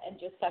and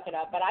just suck it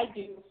up. But I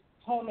do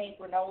homemade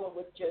granola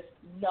with just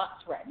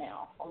nuts right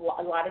now, a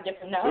lot of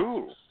different nuts.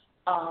 Ooh.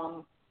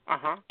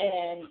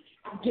 And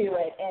do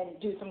it, and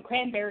do some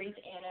cranberries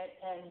in it,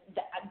 and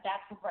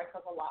that's for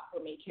breakfast a lot for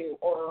me too.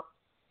 Or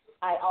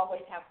I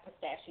always have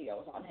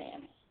pistachios on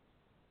hand.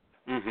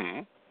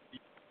 Mhm.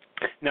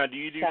 Now, do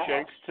you do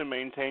shakes to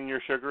maintain your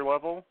sugar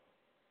level?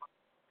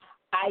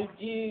 I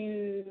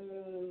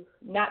do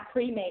not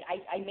pre-made.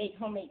 I make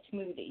homemade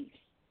smoothies.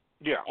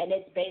 Yeah. And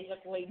it's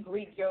basically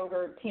Greek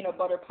yogurt, peanut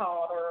butter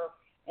powder,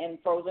 and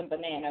frozen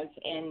bananas,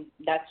 and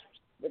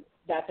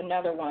that's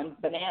another one.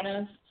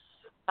 Bananas.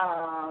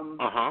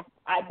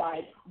 I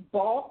buy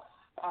bulk.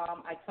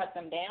 I cut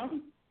them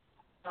down,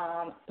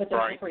 put them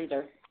in the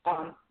freezer.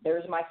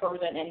 There's my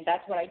frozen, and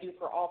that's what I do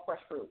for all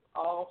fresh fruit.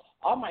 All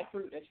my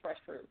fruit is fresh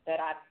fruit that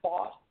I've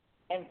bought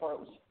and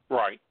froze.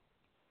 Right.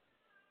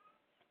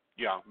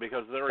 Yeah,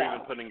 because they're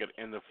even putting it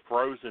in the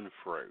frozen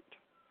fruit.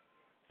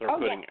 They're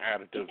putting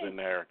additives in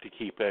there to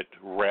keep it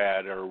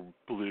red or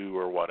blue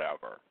or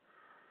whatever.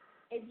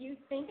 If you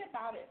think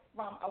about it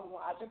from a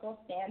logical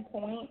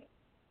standpoint,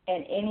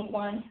 and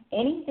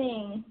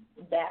anything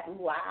that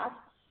lasts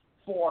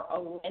for a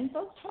length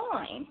of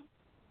time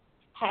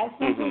has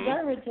some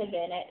preservative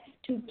in it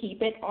to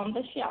keep it on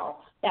the shelf.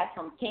 That's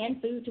from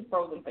canned food to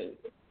frozen food.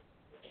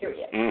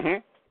 Period.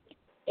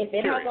 If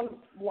it has a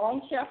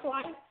long shelf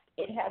life,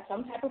 it has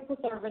some type of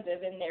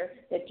preservative in there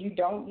that you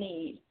don't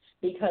need,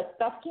 because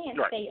stuff can't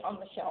stay on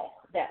the shelf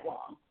that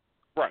long.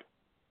 Right.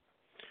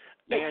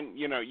 And,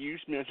 you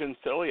mentioned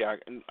celiac,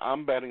 and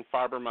I'm betting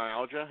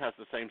fibromyalgia has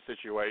the same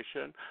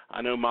situation.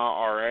 I know my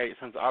RA,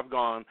 since I've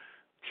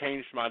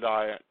changed my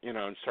diet,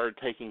 and started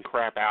taking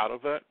crap out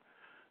of it,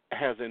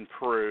 has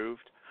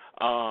improved.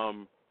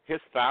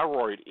 His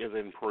thyroid is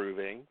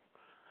improving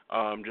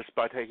just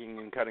by taking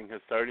and cutting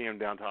his sodium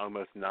down to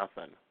almost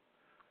nothing.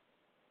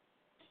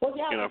 Well,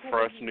 yeah,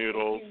 fresh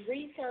noodles. If you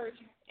research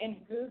and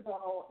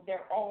Google,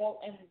 they're all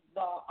in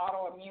the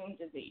autoimmune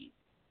disease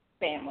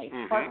family.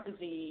 Heart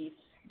disease,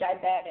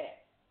 diabetic,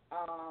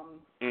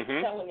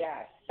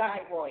 celiac,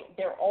 thyroid.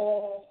 They're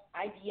all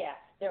IBS.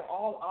 They're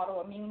all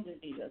autoimmune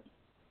diseases.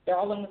 They're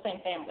all in the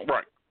same family.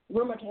 Right.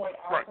 Rheumatoid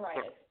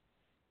arthritis.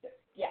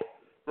 Yeah.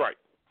 Right.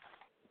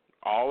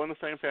 All in the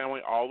same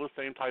family, all the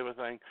same type of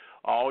thing,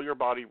 all your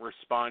body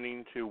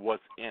responding to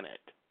what's in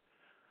it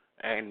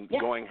and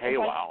going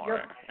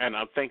haywire. And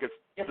I think it's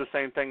the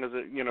same thing as,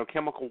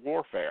 chemical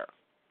warfare,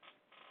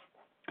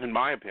 in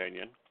my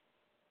opinion.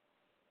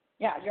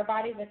 Yeah, your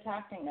body's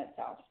attacking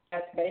itself.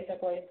 That's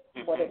basically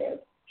what it is.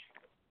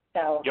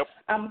 So,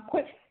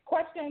 quick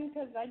question,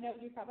 because I know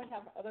you probably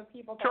have other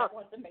people, but I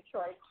wanted to make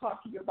sure I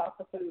talk to you about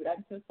the food.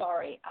 I'm so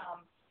sorry.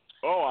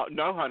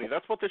 No, honey,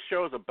 that's what this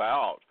show is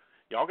about.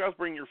 Y'all guys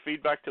bring your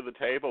feedback to the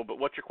table, but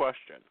what's your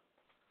question?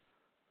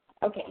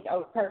 Okay.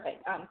 Oh,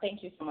 perfect.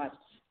 Thank you so much.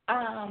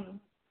 I'm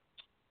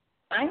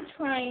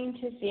trying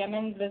to see, I'm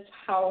in this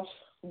house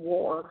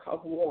war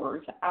of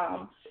wars.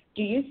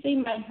 Do you see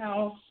my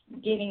house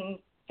getting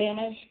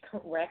finished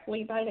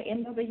correctly by the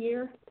end of the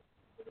year?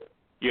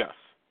 Yes.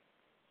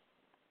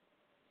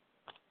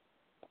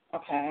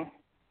 Okay.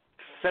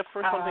 Except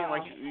for something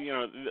like,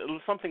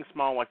 something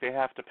small, like they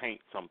have to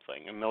paint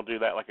something, and they'll do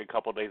that like a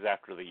couple days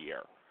after the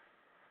year.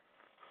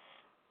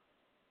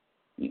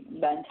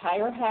 The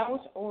entire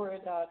house, or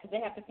because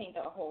they have to paint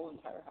the whole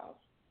entire house.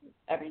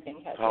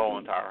 Everything has the whole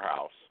entire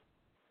house.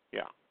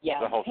 Yeah. Yeah,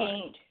 the whole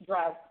paint,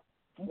 drive,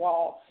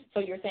 wall. So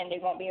you're saying they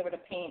won't be able to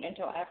paint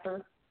until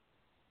after?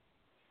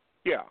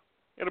 Yeah.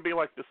 It'll be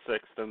like the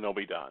 6th, and they'll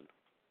be done.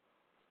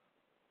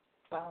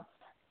 Well,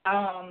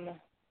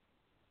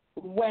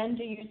 when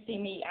do you see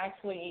me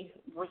actually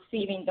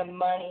receiving the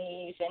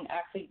monies and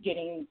actually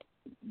getting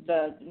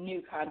the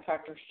new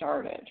contractor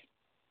started?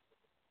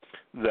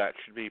 That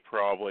should be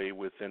probably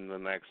within the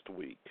next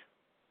week.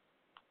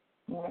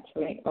 Next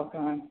week,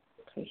 okay.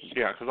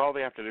 Yeah, because all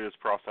they have to do is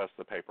process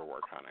the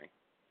paperwork, honey.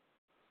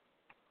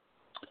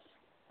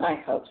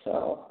 I hope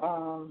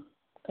so.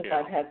 Because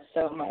I've had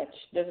so much.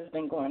 This has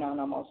been going on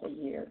almost a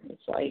year.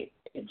 It's like,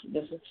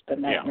 this is the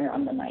nightmare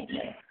on the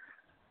nightmare.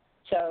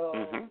 So,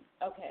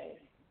 okay.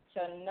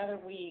 So another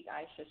week,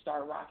 I should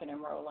start rocking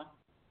and rolling.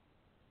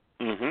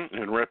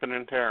 And ripping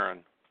and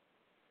tearing.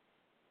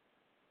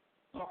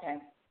 Okay.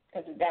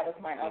 Because that was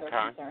my other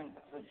concern.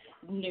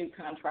 The new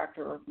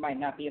contractor might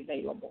not be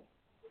available.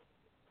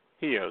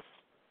 He is.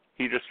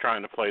 He's just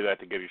trying to play that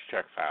to get his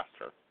check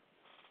faster.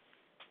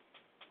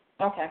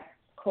 Okay,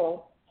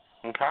 cool.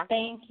 Okay.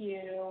 Thank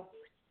you.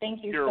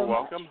 Thank you You're so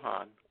welcome, much.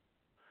 hon.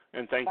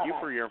 And thank you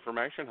for your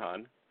information,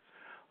 hon.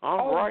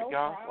 All no right,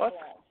 y'all. Problem.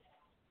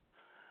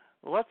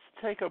 Let's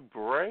take a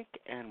break,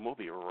 and we'll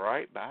be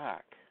right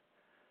back.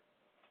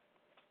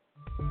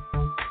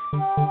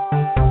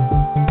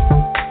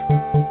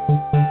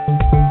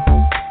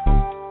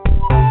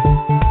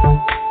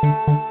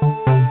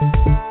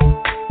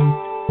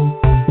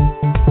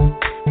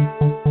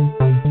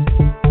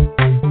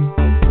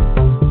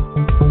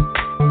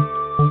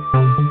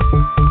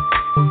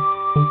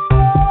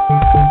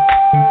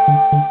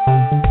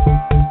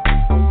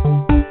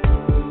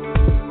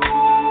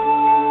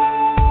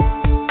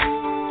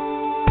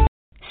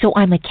 So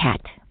I'm a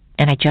cat,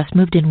 and I just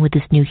moved in with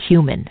this new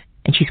human,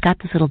 and she's got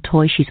this little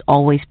toy she's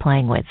always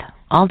playing with,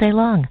 all day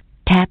long.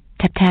 Tap,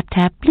 tap, tap,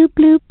 tap, bloop,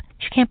 bloop.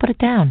 She can't put it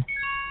down.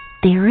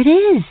 There it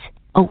is.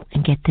 Oh,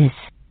 and get this.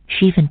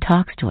 She even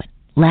talks to it.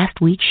 Last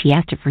week she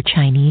asked it for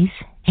Chinese,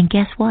 and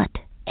guess what?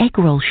 Egg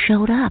rolls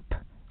showed up.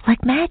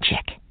 Like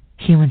magic.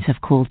 Humans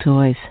have cool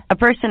toys. A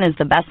person is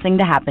the best thing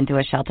to happen to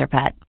a shelter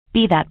pet.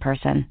 Be that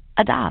person.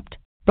 Adopt.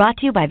 Brought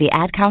to you by the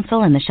Ad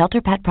Council and the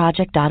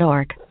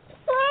ShelterPetProject.org.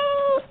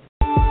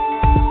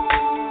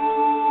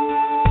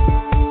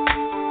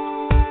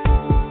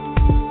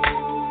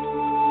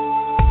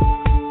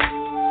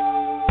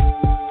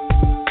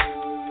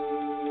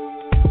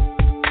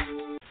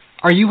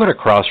 Are you at a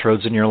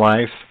crossroads in your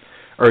life?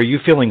 Or are you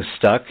feeling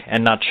stuck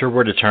and not sure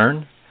where to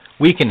turn?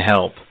 We can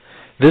help.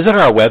 Visit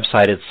our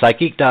website at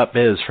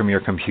psychic.biz from your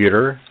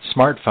computer,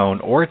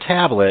 smartphone, or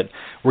tablet,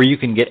 where you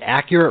can get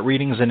accurate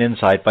readings and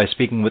insight by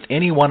speaking with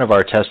any one of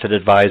our tested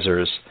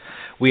advisors.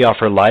 We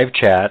offer live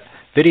chat,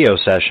 video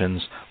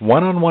sessions,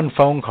 one-on-one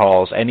phone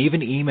calls, and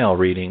even email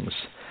readings.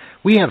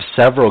 We have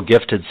several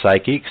gifted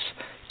psychics,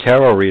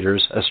 tarot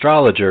readers,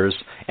 astrologers,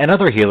 and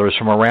other healers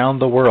from around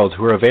the world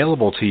who are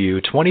available to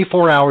you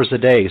 24 hours a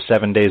day,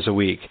 7 days a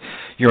week.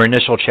 Your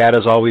initial chat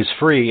is always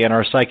free, and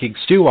our psychics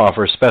do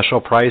offer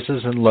special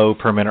prices and low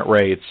per-minute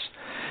rates.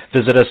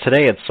 Visit us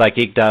today at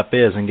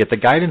psychic.biz and get the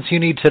guidance you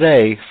need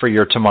today for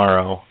your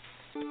tomorrow.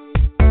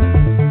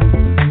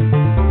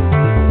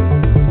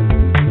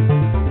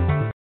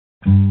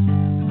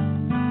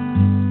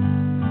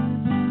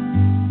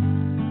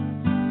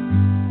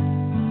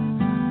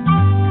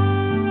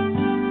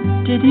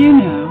 Did you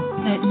know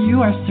that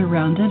you are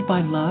surrounded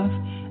by love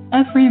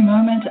every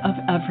moment of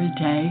every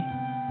day?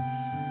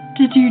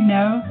 Did you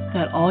know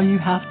that all you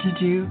have to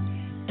do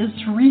is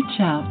reach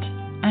out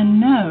and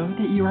know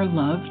that you are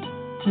loved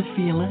to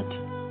feel it?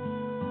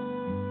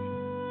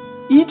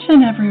 Each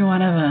and every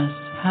one of us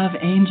have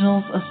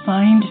angels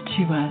assigned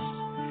to us,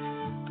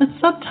 but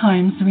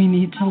sometimes we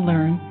need to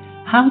learn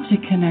how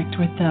to connect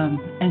with them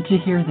and to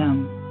hear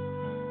them.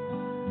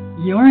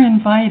 You're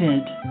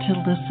invited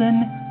to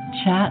listen,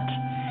 chat,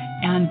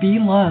 and be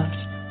loved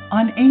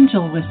on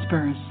Angel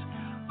Whispers,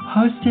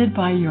 hosted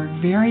by your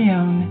very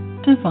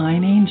own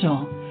Divine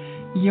Angel,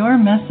 your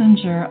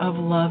messenger of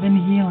love and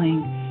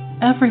healing,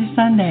 every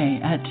Sunday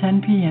at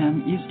 10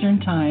 p.m. Eastern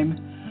Time,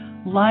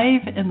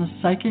 live in the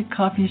Psychic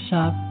Coffee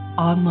Shop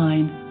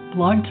online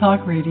Blog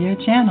Talk Radio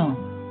channel.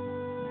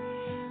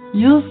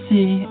 You'll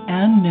see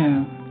and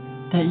know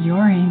that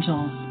your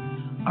angels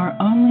are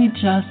only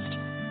just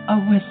a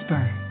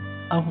whisper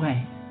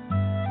away.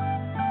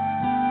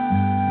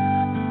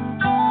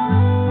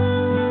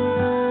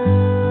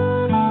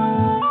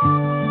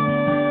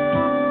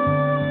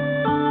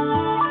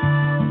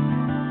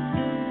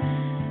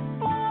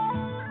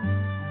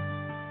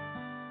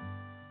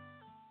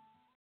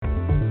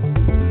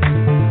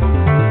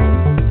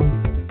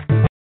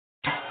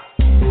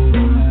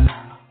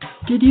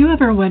 Did you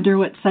ever wonder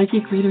what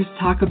psychic readers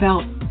talk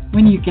about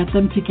when you get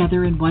them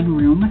together in one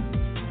room?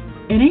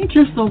 It ain't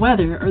just the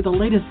weather or the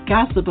latest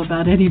gossip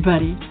about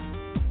anybody.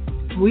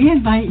 We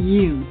invite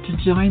you to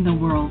join the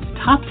world's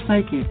top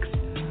psychics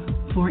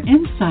for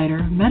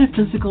insider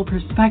metaphysical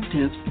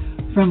perspectives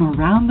from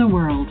around the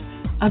world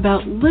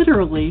about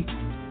literally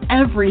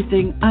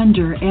everything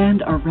under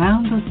and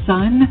around the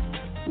sun,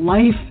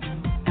 life,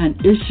 and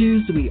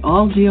issues we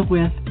all deal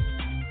with,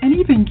 and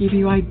even give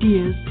you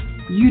ideas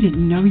you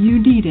didn't know you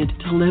needed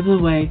to live the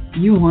way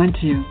you want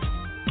to.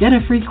 Get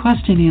a free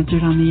question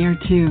answered on the air,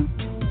 too.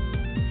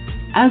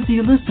 As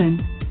you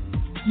listen,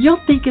 you'll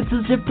think it's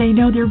as if they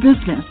know their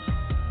business.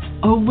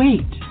 Oh,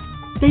 wait,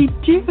 they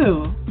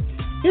do.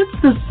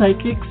 It's the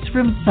Psychics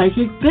from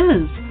Psychic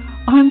Biz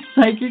on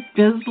Psychic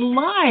Biz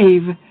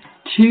Live,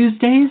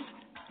 Tuesdays,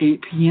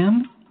 8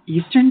 p.m.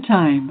 Eastern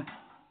Time.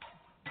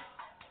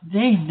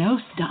 They know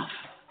stuff.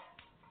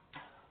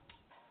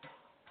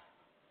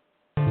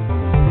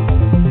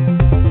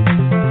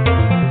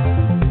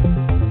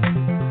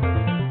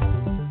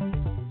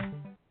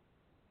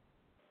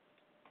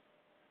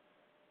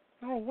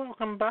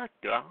 Welcome back,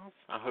 guys.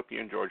 I hope you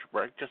enjoyed your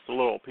break. Just a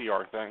little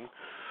PR thing.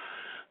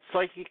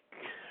 Psychic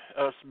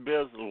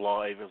Biz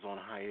Live is on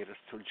hiatus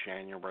till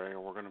January.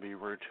 We're going to be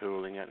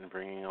retooling it and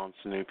bringing on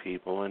some new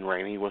people, and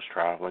Rainey was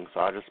traveling, so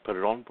I just put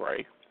it on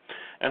break.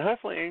 And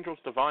hopefully Angels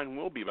Divine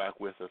will be back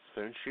with us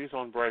soon. She's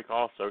on break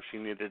also. She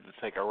needed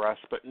to take a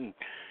respite and,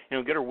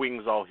 get her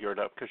wings all healed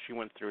up because she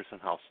went through some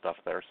health stuff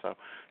there. So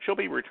she'll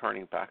be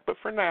returning back. But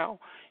for now,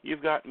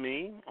 you've got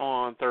me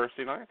on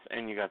Thursday nights,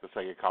 and you got the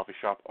Psychic Coffee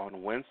Shop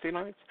on Wednesday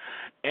nights.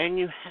 And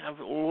you have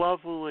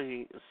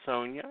lovely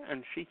Sonia,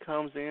 and she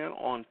comes in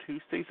on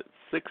Tuesdays at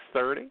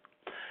 6:30.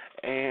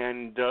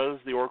 And does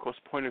the Oracle's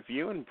point of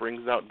view and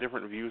brings out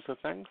different views of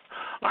things.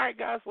 All right,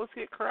 guys, let's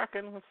get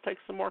cracking. Let's take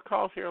some more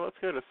calls here. Let's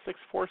go to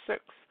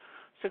 646.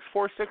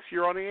 646,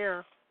 you're on the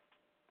air.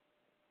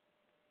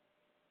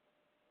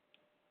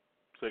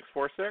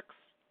 646.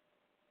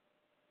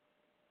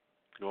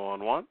 Go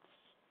on once.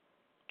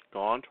 Go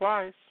on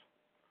twice.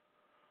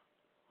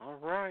 All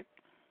right.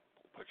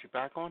 put you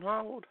back on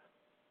hold.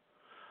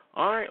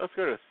 All right, let's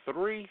go to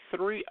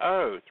 330.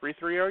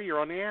 330, you're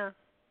on the air.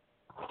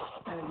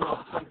 Thank you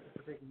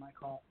for taking my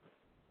call.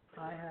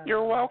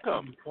 You're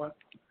welcome.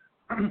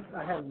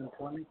 I had an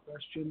employment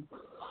question.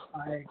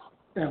 I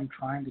am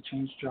trying to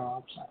change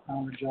jobs. I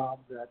found a job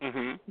that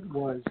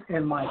was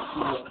in my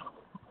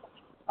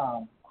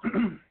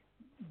field.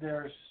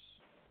 There's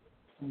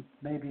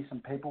maybe some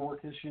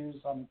paperwork issues.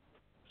 I'm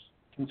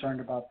concerned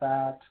about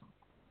that,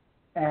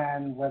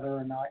 and whether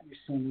or not you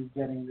see me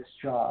getting this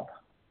job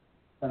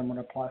that I'm going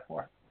to apply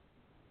for.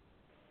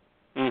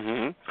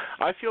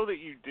 I feel that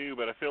you do,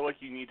 but I feel like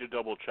you need to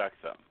double check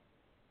them.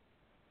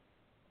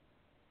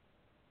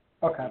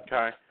 Okay.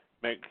 Okay.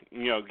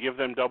 Give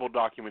them double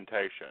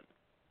documentation.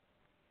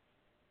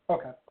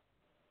 Okay.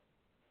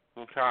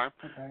 Okay.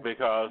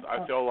 Because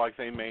I feel like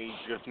they may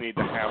just need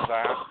to have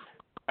that.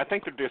 I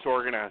think they're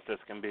disorganized as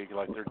can be,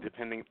 like they're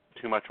depending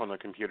too much on the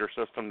computer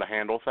system to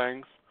handle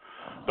things.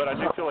 But I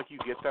do feel like you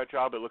get that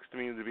job. It looks to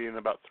me to be in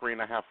about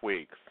 3.5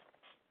 weeks.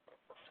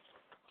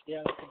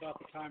 Yeah, that's about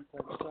the time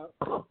frame.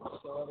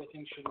 So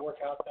everything should work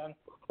out then?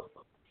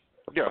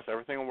 Yes,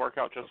 everything will work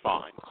out just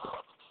fine.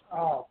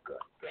 Oh, good.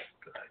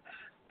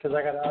 Because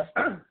I got a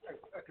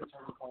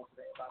concerning call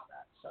today about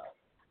that. So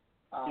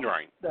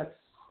right.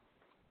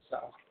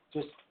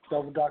 Just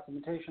double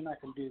documentation, I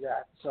can do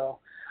that. So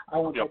I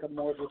won't take up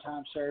more of your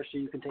time, sir, so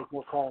you can take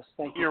more calls.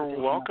 Thank you. You're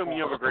welcome.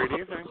 You have a great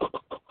evening.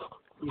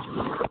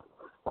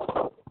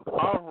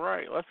 All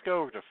right, let's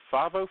go over to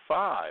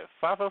 505.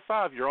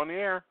 505, you're on the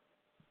air.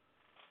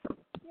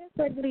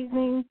 Yes, good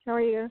evening. How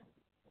are you?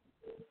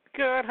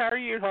 Good. How are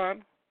you,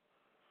 hon?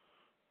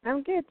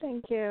 I'm good,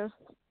 thank you.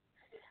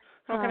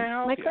 How can I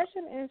help my you?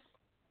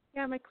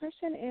 My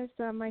question is,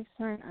 my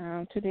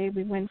son, today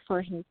we went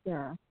for his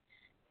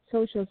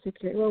Social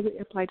Security. Well, we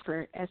applied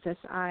for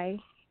SSI.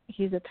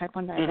 He's a type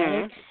 1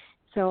 diabetic.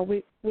 So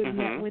we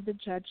met with the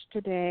judge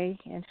today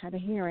and had a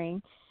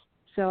hearing.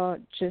 So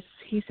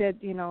he said,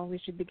 we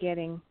should be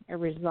getting a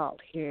result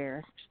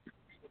here,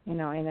 in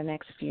the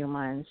next few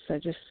months. So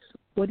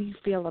what do you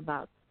feel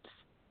about,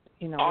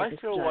 I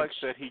feel like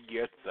that he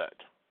gets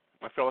it.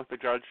 I feel like the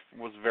judge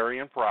was very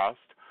impressed.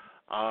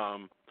 I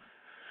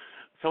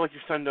feel like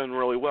your son done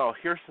really well.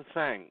 Here's the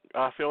thing.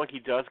 I feel like he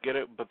does get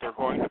it, but they're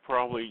going to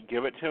probably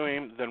give it to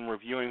him, then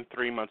review him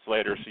 3 months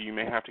later, so you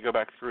may have to go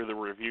back through the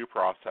review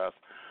process.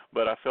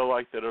 But I feel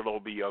like that it'll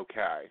be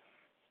okay.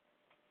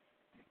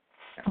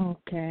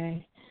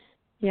 Okay.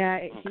 Yeah,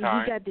 he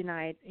got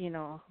denied,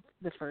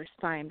 the first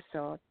time,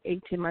 so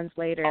 18 months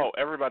later. Oh,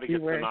 everybody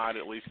gets denied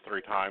at least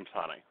 3 times,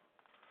 honey.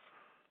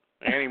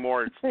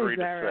 Anymore, it's 3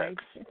 to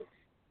 6. Right?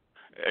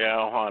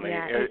 Yeah, honey,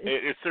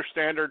 it's their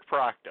standard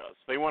practice.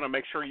 They want to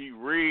make sure you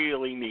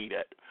really need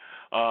it,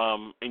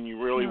 and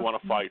you really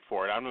want to fight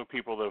for it. I know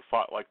people that have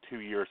fought like 2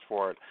 years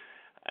for it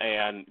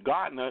and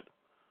gotten it.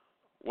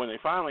 When they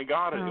finally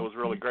got it, it was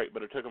really great,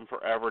 but it took them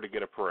forever to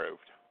get approved.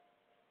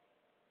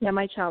 Yeah,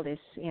 my child is,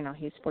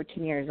 he's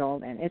 14 years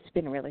old, and it's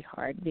been really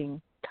hard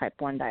being type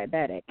 1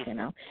 diabetic,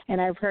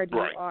 And I've heard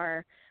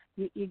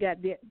you got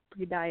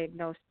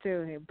pre-diagnosed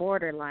too,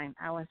 borderline.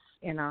 I was,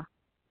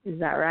 is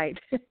that right?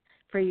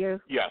 For you?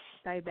 Yes.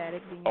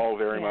 Diabetic?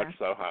 Very much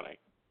so, honey.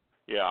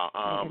 Yeah.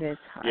 It is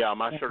hard. Yeah,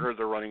 my sugars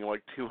are running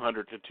like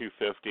 200 to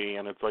 250,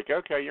 and it's like,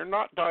 okay, you're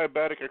not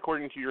diabetic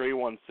according to your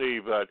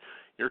A1C, but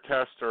your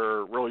tests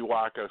are really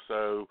wacko,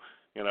 so,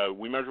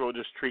 we might as well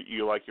just treat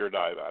you like you're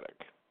diabetic.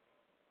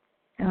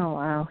 Oh,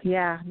 wow.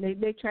 Yeah,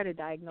 they try to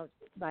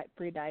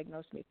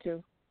pre-diagnose me,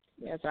 too.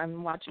 Yes,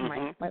 I'm watching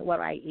my what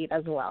I eat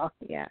as well.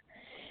 Yeah.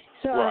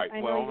 So right.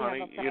 I well,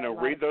 honey,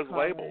 read those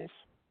labels.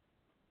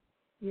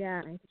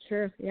 Yeah,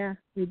 sure. Yeah,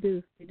 we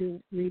do. We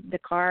do read the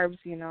carbs,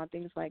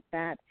 things like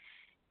that.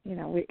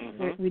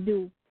 We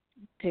do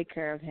take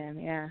care of him.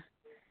 Yeah.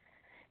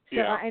 So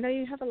I know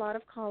you have a lot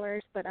of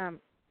callers, but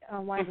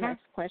one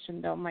last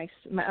question though. My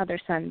other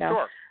son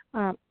though.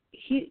 Sure.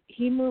 He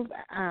moved.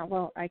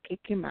 I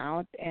kicked him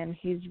out, and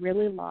he's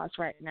really lost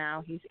right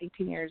now. He's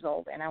 18 years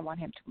old, and I want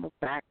him to move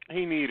back.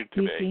 He needed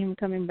to be. Do you see him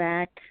coming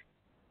back?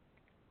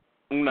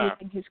 No. Do you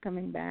think he's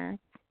coming back?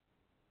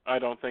 I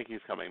don't think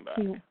he's coming back.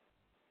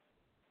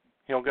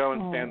 He'll go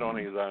and stand on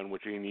his own,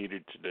 which he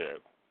needed to do.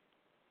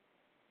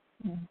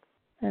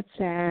 That's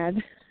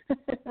sad.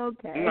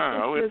 Okay.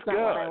 No, it's not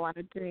good. What I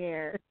wanted to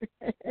hear.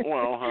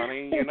 Well,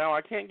 honey,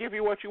 I can't give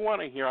you what you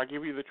want to hear. I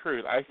give you the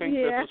truth. I think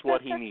this is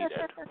what he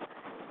needed.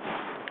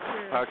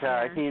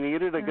 Okay, he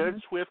needed a good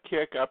swift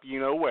kick up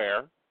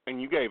where, and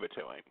you gave it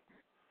to him.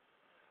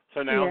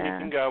 So now he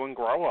can go and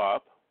grow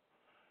up,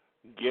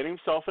 get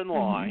himself in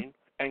line,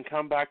 and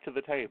come back to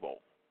the table.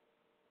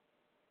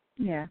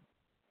 Yeah.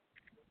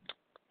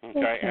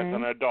 Okay, as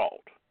an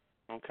adult.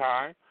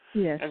 Okay?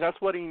 Yes. And that's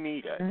what he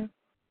needed. Okay.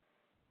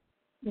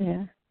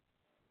 Yeah.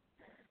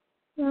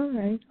 All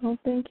right. Well,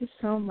 thank you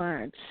so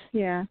much.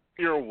 Yeah.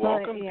 You're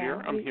welcome,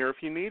 dear. I'm here if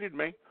you needed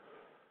me.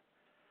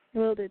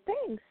 Will do.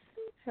 Thanks.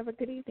 Have a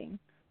good evening.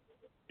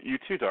 You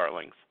too,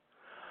 darlings.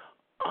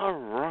 All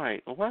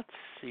right. Let's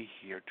see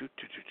here.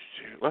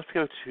 Let's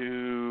go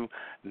to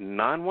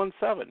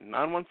 917.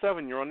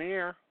 917, you're on the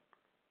air.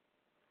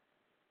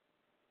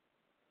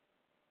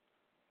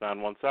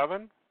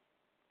 917?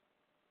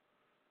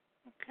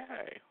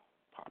 Okay.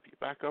 Pop you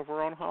back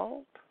over on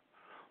hold.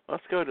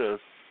 Let's go to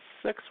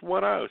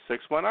 610.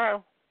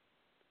 610.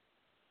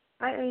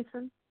 Hi,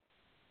 Aeson.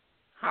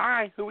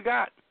 Hi. Who we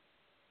got?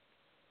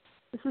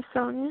 This is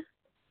Sonia.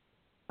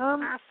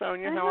 Hi,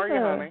 Sonia. How are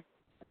you, honey?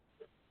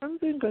 I'm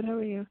doing good. How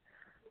are you?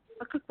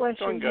 A quick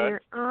question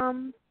here.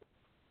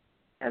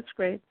 That's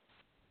great.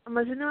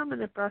 As you know, I'm in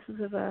the process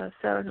of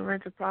selling a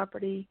rental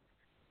property,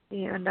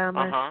 and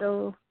I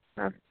still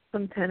have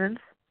some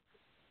tenants.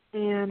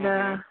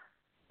 And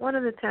one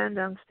of the tenants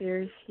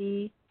downstairs,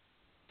 he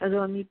has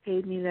only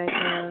paid me like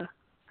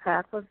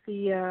half of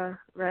the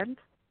rent.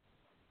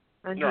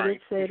 And he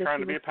did say that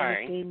he was going to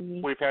pay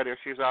me. We've had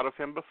issues out of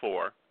him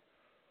before.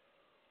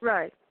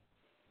 Right.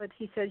 But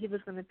he said he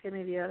was going to pay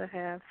me the other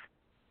half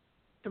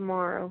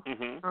tomorrow,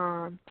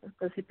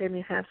 because he paid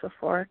me half so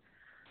far.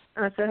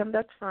 And I told him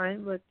that's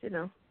fine, but,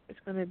 it's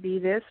going to be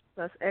this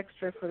plus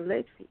extra for the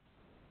late fee.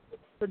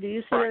 So do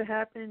you see that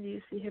happen? Do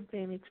you see him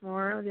pay me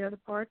tomorrow, the other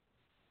part?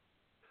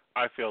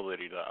 I feel that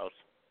he does.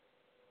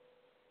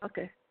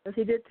 Okay. Because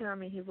he did tell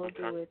me he will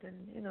do it,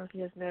 and, he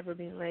has never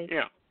been late.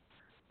 Yeah.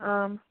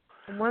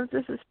 Once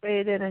this is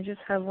paid and I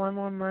just have one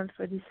more month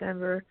for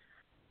December,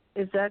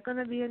 is that going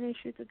to be an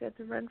issue to get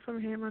the rent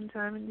from him on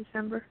time in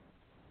December?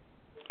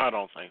 I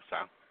don't think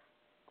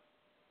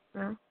so.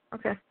 No?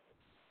 Okay.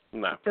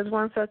 No. Because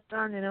once that's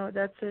done,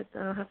 that's it.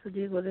 I don't have to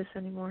deal with this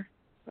anymore.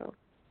 So.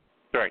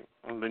 Great.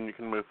 And then you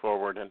can move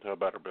forward into a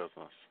better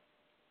business.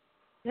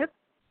 Yep.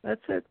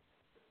 That's it.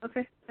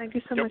 Okay. Thank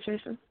you so much,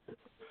 Aeson.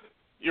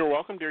 You're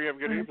welcome, dear. You have a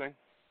good evening.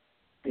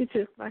 You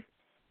too. Bye.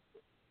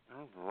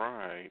 All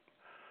right.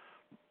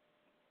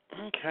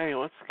 Okay,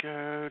 let's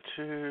try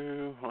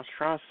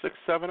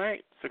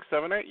 678.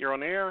 678, you're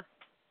on the air.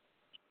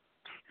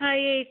 Hi,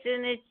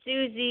 Aeson. It's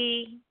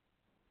Susie.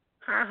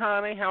 Hi,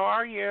 honey. How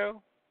are you?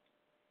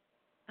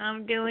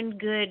 I'm doing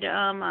good.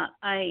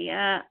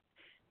 I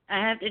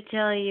have to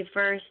tell you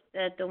first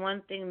that the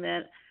one thing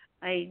that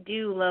I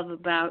do love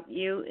about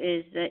you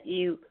is that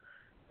you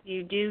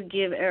do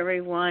give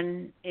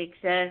everyone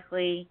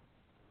exactly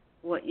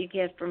what you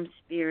get from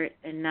Spirit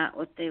and not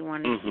what they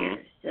want to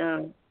hear.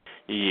 So.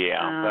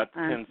 Yeah, that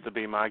tends to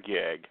be my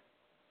gig.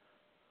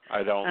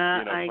 I don't,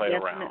 play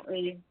around.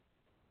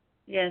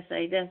 Yes,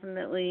 I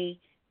definitely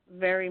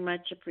very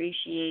much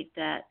appreciate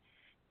that.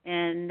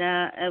 And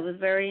it was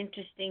very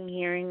interesting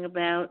hearing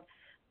about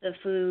the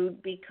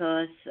food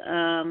because,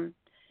 I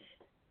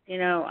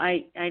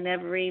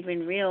never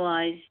even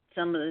realized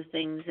some of the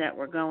things that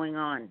were going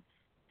on.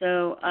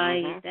 So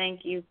I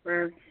thank you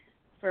for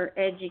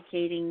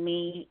educating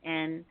me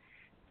and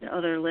the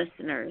other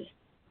listeners.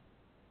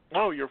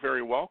 Oh, you're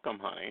very welcome,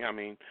 honey. I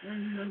mean,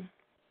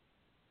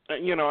 I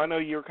know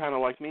you're kind of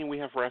like me. We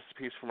have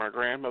recipes from our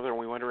grandmother, and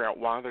we wonder out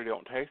why they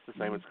don't taste the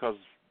same. It's because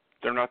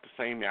they're not the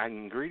same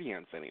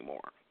ingredients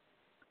anymore.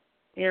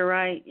 You're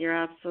right. You're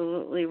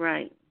absolutely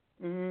right.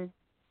 Yeah,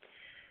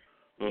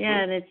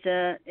 and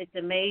it's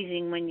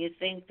amazing when you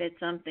think that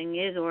something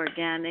is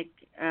organic.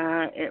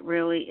 It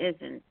really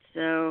isn't.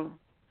 So.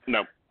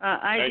 No.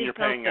 And you're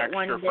paying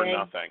extra for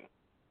nothing.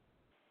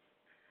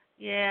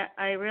 Yeah,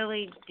 I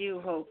really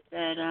do hope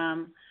that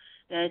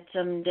that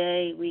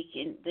someday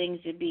things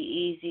would be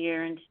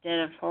easier instead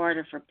of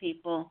harder for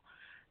people.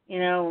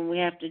 When we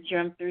have to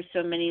jump through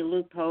so many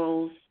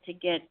loopholes to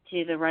get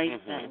to the right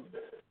thing.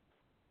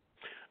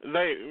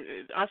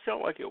 I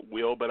feel like it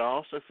will, but I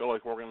also feel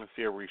like we're going to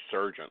see a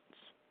resurgence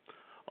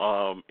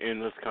in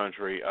this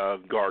country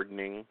of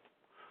gardening,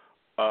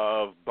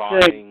 of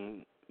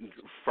buying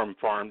from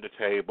farm to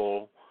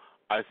table.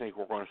 I think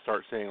we're going to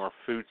start seeing our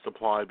food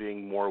supply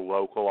being more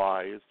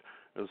localized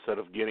instead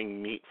of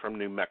getting meat from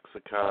New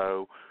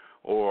Mexico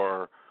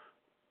or,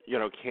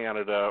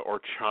 Canada or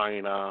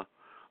China.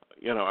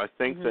 I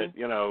think that,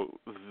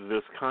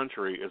 this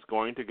country is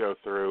going to go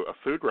through a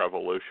food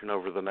revolution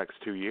over the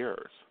next 2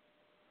 years.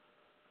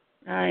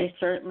 I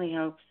certainly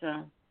hope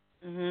so.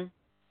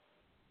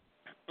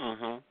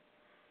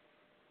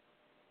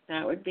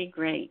 That would be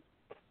great.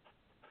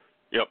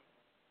 Yep.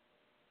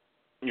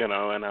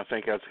 And I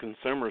think as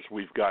consumers,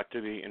 we've got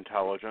to be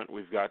intelligent.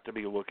 We've got to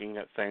be looking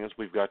at things.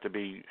 We've got to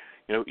be,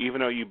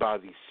 even though you buy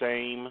the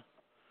same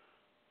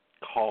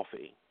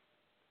coffee,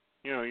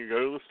 you go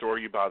to the store,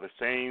 you buy the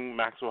same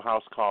Maxwell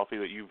House coffee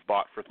that you've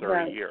bought for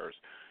 30 years.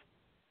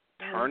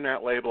 Turn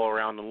that label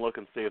around and look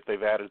and see if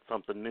they've added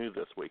something new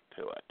this week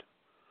to it.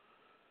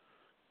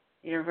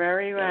 You're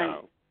very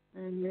right.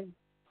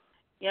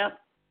 Yep.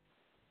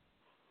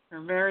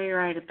 You're very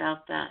right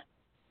about that.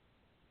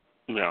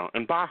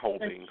 And buy whole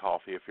bean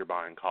coffee if you're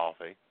buying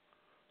coffee.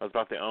 That's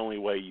about the only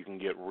way you can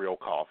get real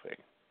coffee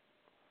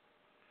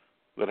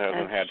that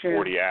hasn't had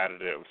 40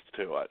 additives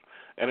to it.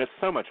 And it's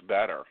so much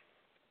better.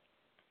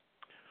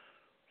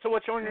 So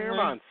what's on your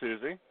mind,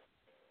 Susie?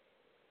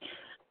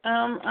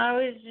 I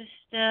was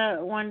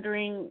just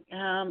wondering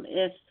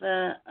if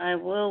I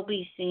will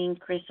be seeing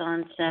Chris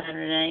on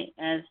Saturday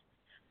as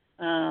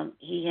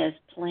he has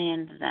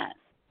planned that.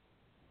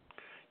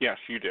 Yes,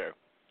 you do.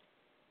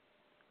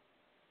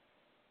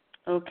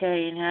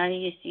 Okay, and how do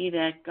you see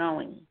that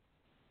going?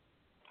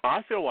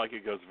 I feel like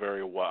it goes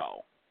very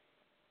well.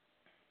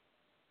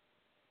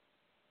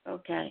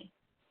 Okay.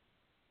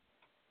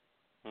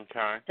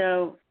 Okay.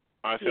 So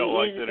I feel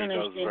like that it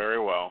does very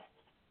well.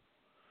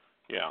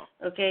 Yeah.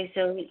 Okay,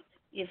 so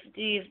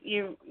do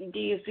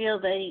you feel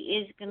that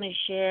he is going to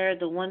share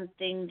the one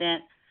thing that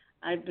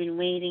I've been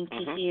waiting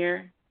to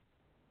hear?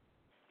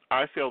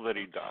 I feel that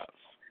he does.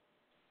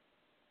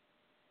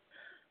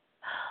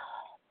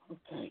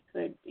 Okay,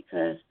 good,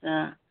 because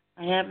I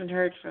haven't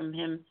heard from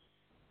him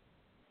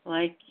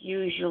like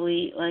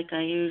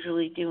I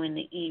usually do in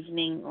the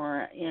evening,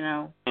 or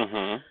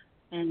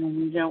and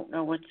we don't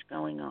know what's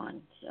going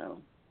on.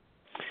 So.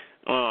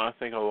 Well, I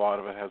think a lot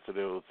of it has to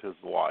do with his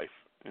life,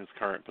 his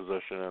current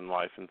position in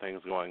life, and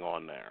things going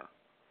on there.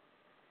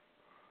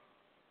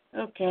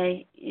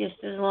 Okay,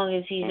 just as long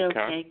as he's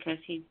okay, because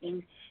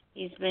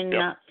he's been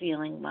not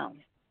feeling well.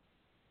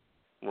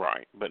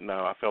 Right, but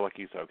no, I feel like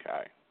he's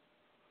okay.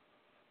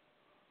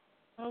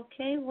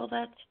 Okay, well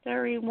that's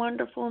very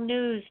wonderful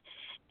news,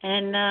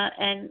 and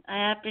I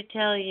have to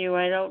tell you,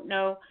 I don't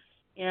know,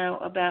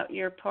 about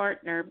your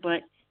partner,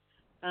 but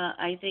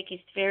I think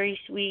it's very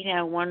sweet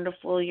how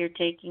wonderful you're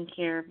taking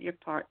care of your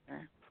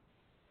partner.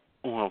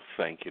 Well,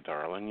 thank you,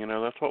 darling.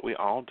 That's what we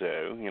all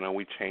do.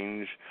 We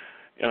change.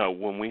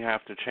 When we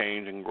have to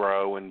change and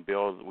grow and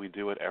build, we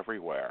do it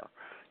everywhere.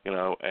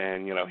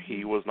 And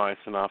he was nice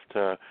enough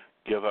to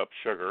give up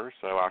sugar,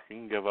 so I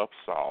can give up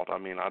salt. I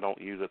mean, I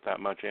don't use it that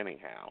much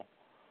anyhow.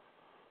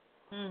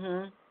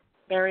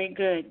 Very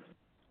good.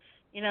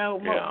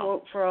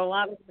 For a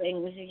lot of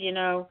things,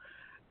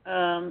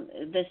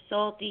 the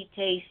salty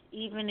taste,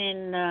 even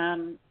in,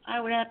 I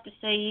would have to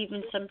say,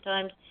 even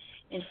sometimes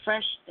in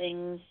fresh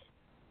things,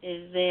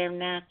 is there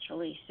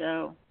naturally.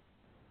 So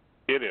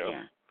it is.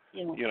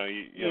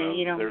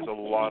 Yeah. There's a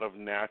lot of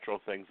natural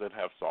things that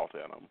have salt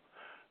in them,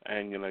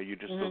 and you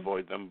just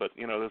avoid them. But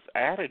this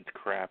added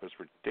crap is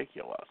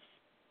ridiculous.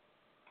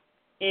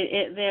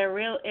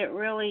 It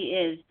really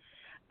is.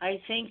 I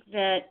think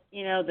that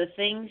the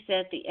things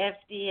that the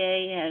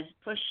FDA has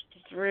pushed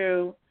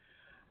through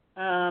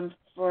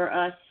for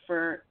us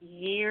for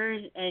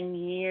years and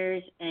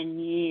years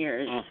and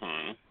years.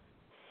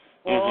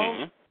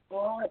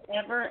 All it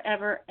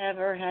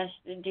ever has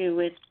to do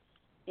with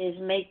is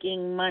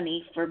making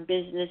money for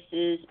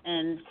businesses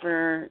and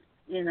for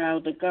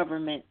the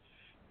government,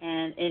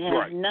 and it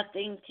has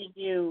nothing to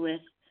do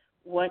with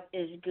what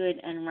is good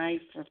and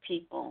right for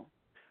people.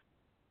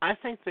 I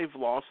think they've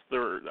lost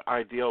their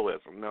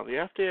idealism. Now,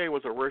 the FDA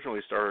was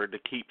originally started to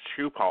keep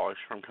shoe polish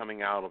from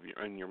coming out of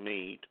your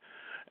meat,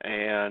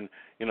 and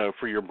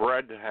for your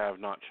bread to have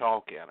not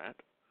chalk in it.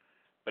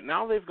 But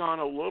now they've gone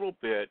a little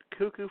bit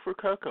cuckoo for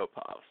Cocoa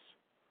Puffs,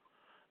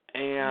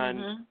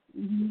 and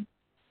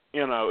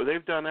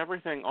they've done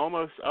everything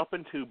almost up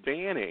into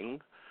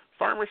banning.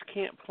 Farmers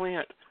can't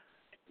plant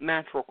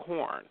natural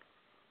corn.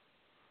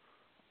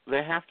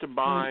 They have to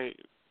buy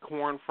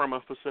corn from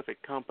a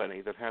specific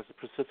company that has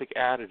specific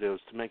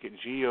additives to make it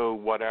GO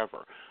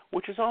whatever,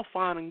 which is all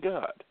fine and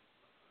good.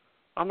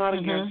 I'm not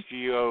against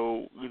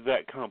GO,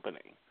 that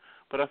company.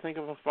 But I think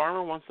if a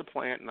farmer wants to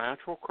plant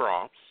natural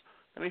crops,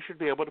 then he should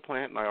be able to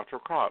plant natural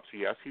crops.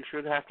 Yes, he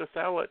should have to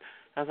sell it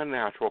as a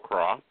natural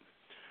crop,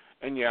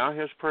 and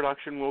his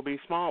production will be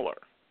smaller.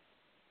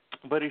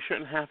 But he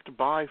shouldn't have to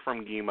buy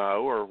from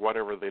GMO or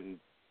whatever the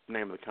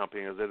name of the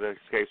company is. It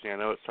escapes me. I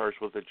know it starts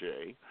with a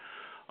G.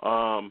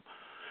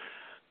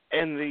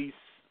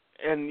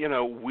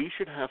 We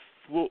should have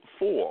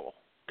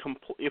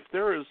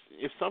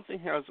if something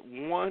has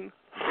 1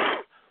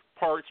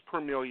 parts per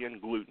million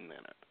gluten in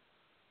it,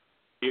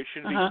 it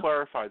should be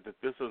clarified that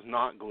this is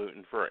not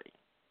gluten-free.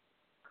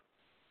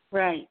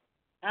 Right.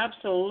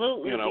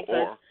 Absolutely.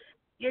 Because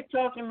you're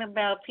talking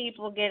about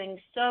people getting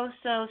so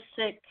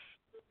sick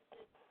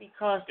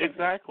because of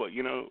exactly.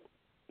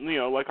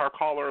 Like our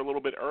caller a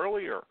little bit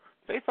earlier.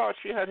 They thought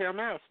she had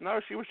MS. No,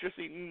 she was just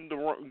eating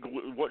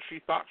what she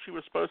thought she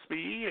was supposed to be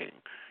eating.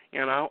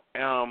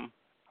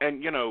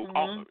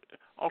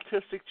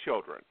 Autistic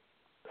children.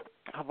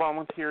 I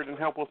volunteered and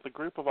helped with a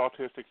group of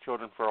autistic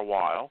children for a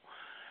while,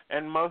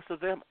 and most of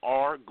them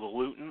are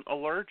gluten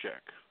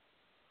allergic,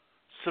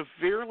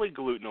 severely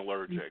gluten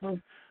allergic.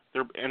 And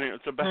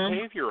it's a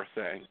behavior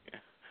thing.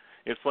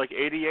 It's like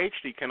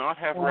ADHD cannot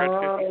have red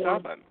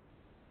 57.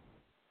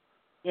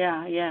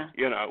 Yeah.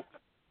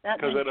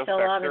 Because it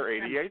affects their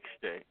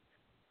ADHD.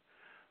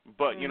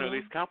 But,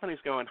 these companies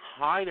go and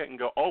hide it and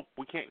go, oh,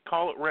 we can't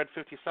call it Red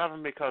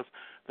 57 because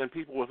then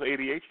people with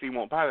ADHD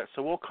won't buy that.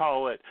 So we'll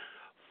call it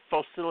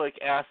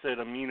fossilic acid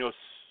aminos.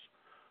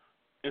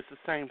 It's the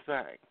same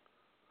thing.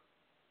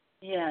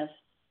 Yes.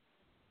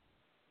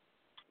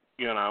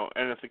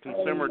 And if the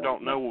consumer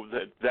don't know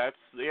that's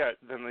it,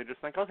 then they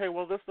just think, okay,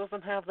 well, this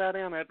doesn't have that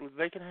in it.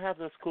 They can have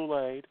this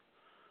Kool-Aid.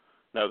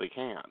 No, they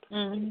can't.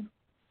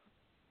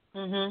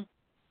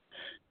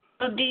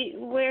 So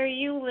where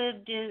you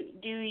live,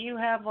 do you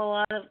have a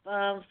lot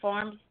of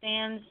farm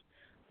stands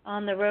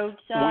on the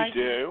roadside?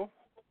 We do.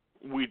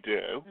 We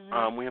do.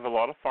 We have a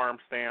lot of farm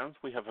stands.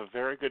 We have a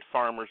very good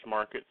farmers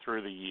market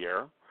through the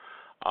year.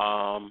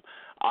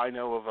 I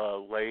know of a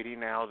lady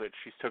now that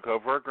she's took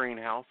over a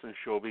greenhouse, and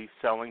she'll be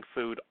selling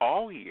food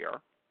all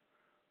year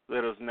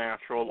that is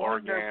natural,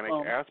 organic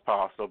as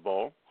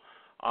possible.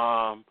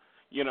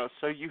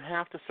 So you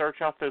have to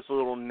search out those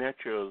little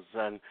niches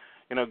and,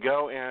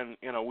 go and,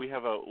 we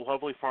have a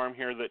lovely farm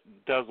here that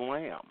does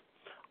lamb.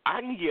 I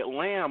can get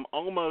lamb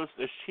almost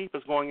as cheap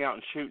as going out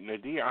and shooting a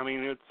deer. I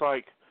mean, it's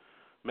like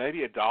maybe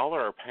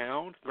 $1 a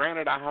pound.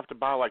 Granted, I have to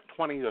buy like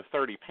 20 to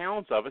 30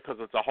 pounds of it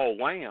because it's a whole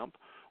lamb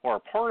or a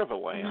part of a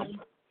lamb.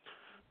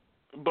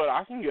 But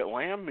I can get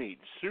lamb meat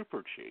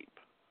super cheap.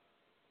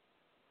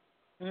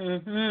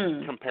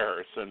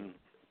 Comparison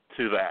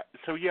to that.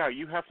 So, yeah,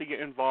 you have to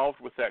get involved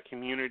with that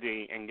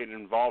community and get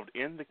involved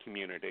in the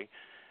community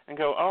and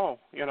go,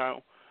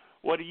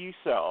 what do you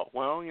sell?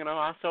 Well,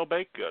 I sell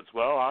baked goods.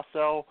 Well, I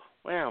sell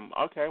lamb.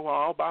 Okay, well,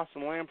 I'll buy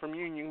some lamb from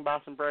you and you can buy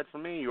some bread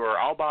from me, or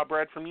I'll buy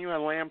bread from you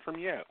and lamb from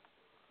you.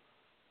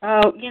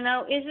 Oh,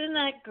 isn't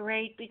that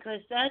great? Because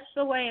that's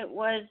the way it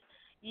was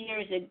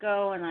years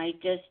ago, and I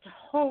just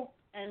hope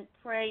and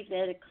pray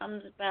that it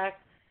comes back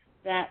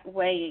that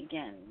way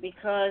again,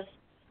 because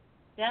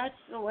that's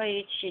the way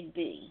it should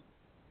be.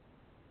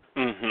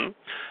 And,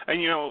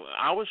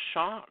 I was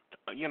shocked,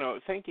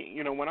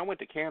 thinking, when I went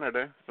to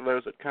Canada, for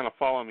those that kind of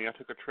follow me, I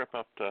took a trip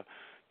up to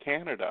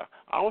Canada.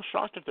 I was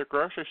shocked at their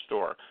grocery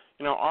store.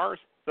 Ours,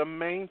 the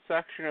main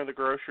section of the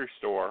grocery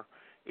store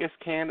is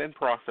canned and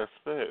processed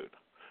food.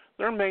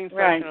 Their main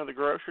section of the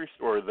grocery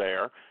store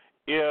there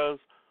is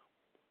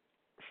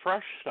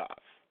fresh stuff.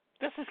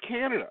 This is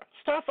Canada.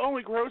 Stuff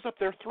only grows up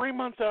there 3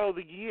 months out of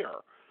the year,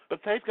 but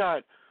they've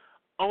got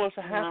almost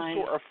a half a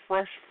store of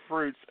fresh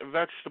fruits and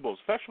vegetables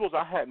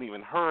I hadn't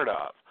even heard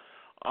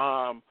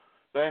of.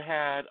 They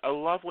had a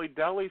lovely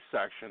deli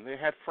section. They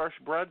had fresh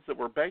breads that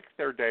were baked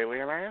there daily,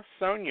 and I asked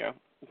Sonia,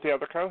 the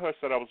other co-host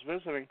that I was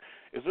visiting,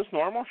 is this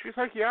normal? She's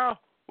like, yeah,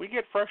 we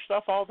get fresh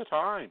stuff all the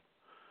time.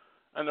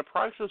 And the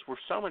prices were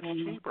so much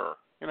cheaper.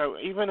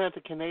 Even at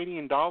the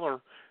Canadian dollar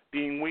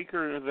being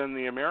weaker than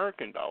the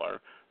American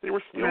dollar, they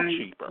were still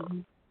cheaper.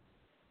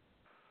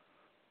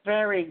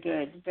 Very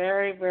good.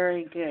 Very,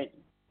 very good.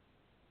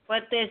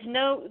 But there's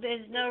no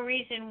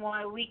reason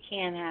why we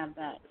can't have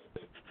that.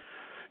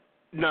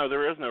 No,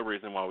 there is no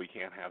reason why we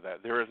can't have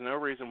that. There is no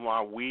reason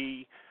why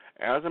we,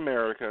 as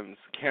Americans,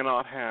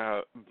 cannot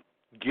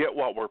get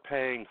what we're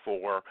paying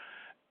for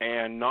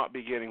and not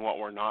be getting what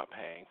we're not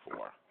paying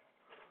for.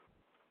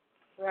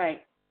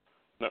 Right.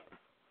 No.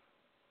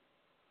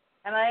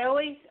 And I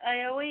always,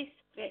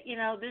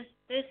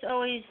 this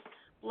always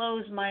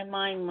blows my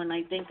mind when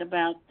I think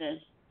about this.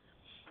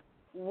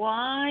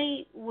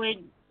 Why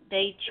would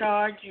they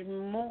charge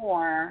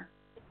more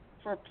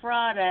for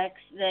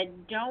products that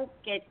don't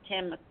get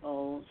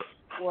chemicals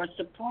or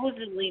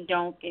supposedly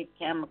don't get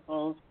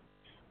chemicals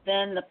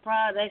than the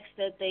products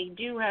that they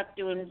do have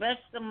to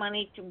invest the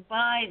money to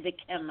buy the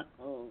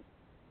chemicals?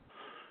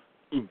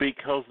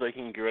 Because they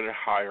can get a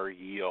higher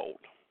yield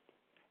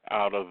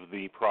out of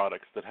the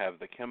products that have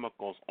the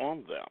chemicals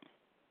on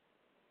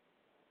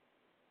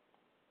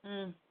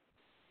them.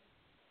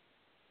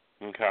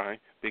 Okay?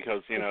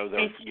 Because,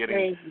 they're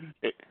getting...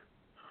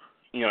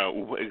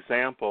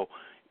 example,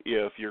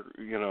 if your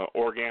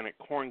organic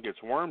corn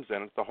gets worms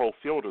in it, the whole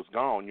field is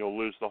gone. You'll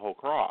lose the whole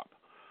crop.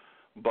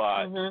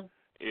 But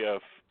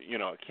if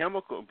a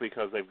chemical,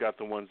 because they've got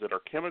the ones that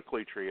are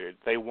chemically treated,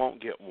 they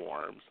won't get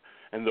worms,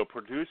 and they'll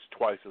produce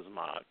twice as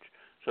much,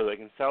 so they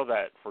can sell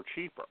that for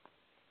cheaper.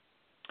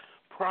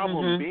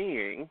 Problem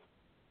being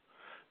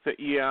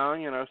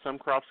that some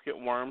crops get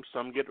worms,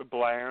 some get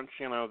blanch.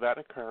 That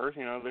occurs.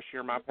 This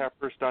year my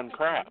pepper's done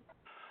crap,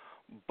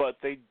 but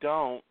they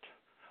don't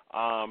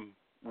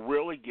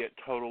really get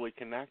totally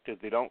connected.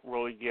 They don't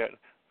really get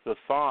the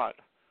thought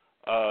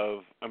of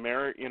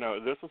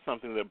this is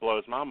something that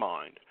blows my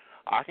mind.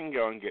 I can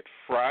go and get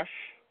fresh,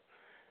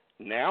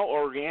 now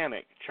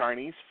organic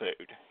Chinese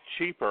food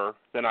cheaper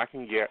than I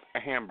can get a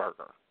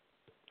hamburger.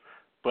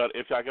 But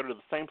if I go to the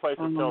same place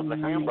that sells the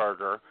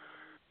hamburger,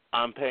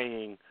 I'm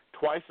paying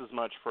twice as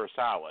much for a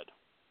salad.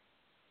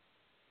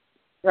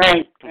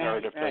 Right.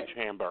 Compared to a fish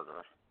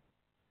hamburger.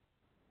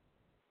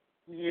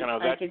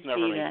 That's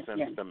never made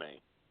sense to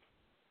me.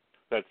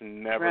 That's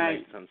never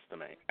made sense to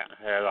me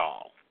at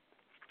all.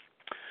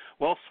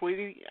 Well,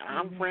 sweetie,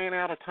 I've ran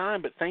out of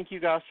time, but thank you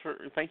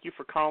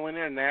for calling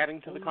in and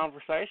adding to the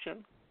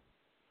conversation.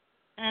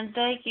 And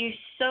thank you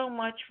so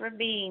much for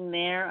being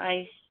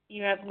there.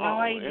 You have no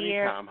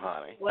idea anytime,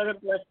 honey. What a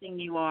blessing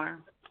you are.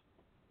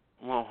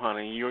 Well,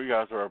 honey, you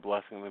guys are a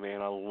blessing to me,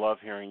 and I love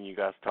hearing you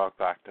guys talk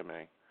back to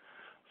me.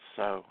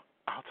 So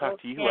I'll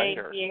talk to you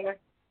later. Dear.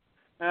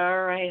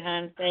 All right,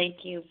 hon.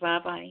 Thank you.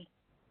 Bye-bye.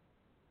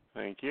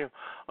 Thank you.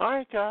 All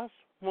right, guys.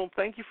 Well,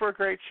 thank you for a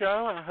great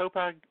show. I hope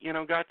I,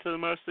 got to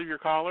most of your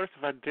callers.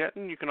 If I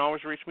didn't, you can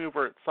always reach me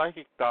over at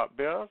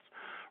psychic.biz.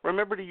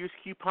 Remember to use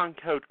coupon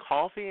code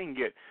COFFEE and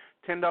get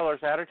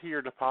 $10 added to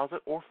your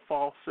deposit, or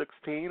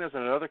fall16 as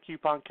another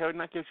coupon code, and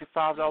that gives you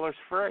 $5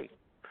 free.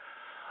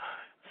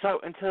 So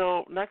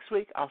until next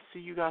week, I'll see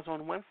you guys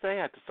on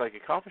Wednesday at the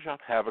Psychic Coffee Shop.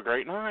 Have a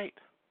great night.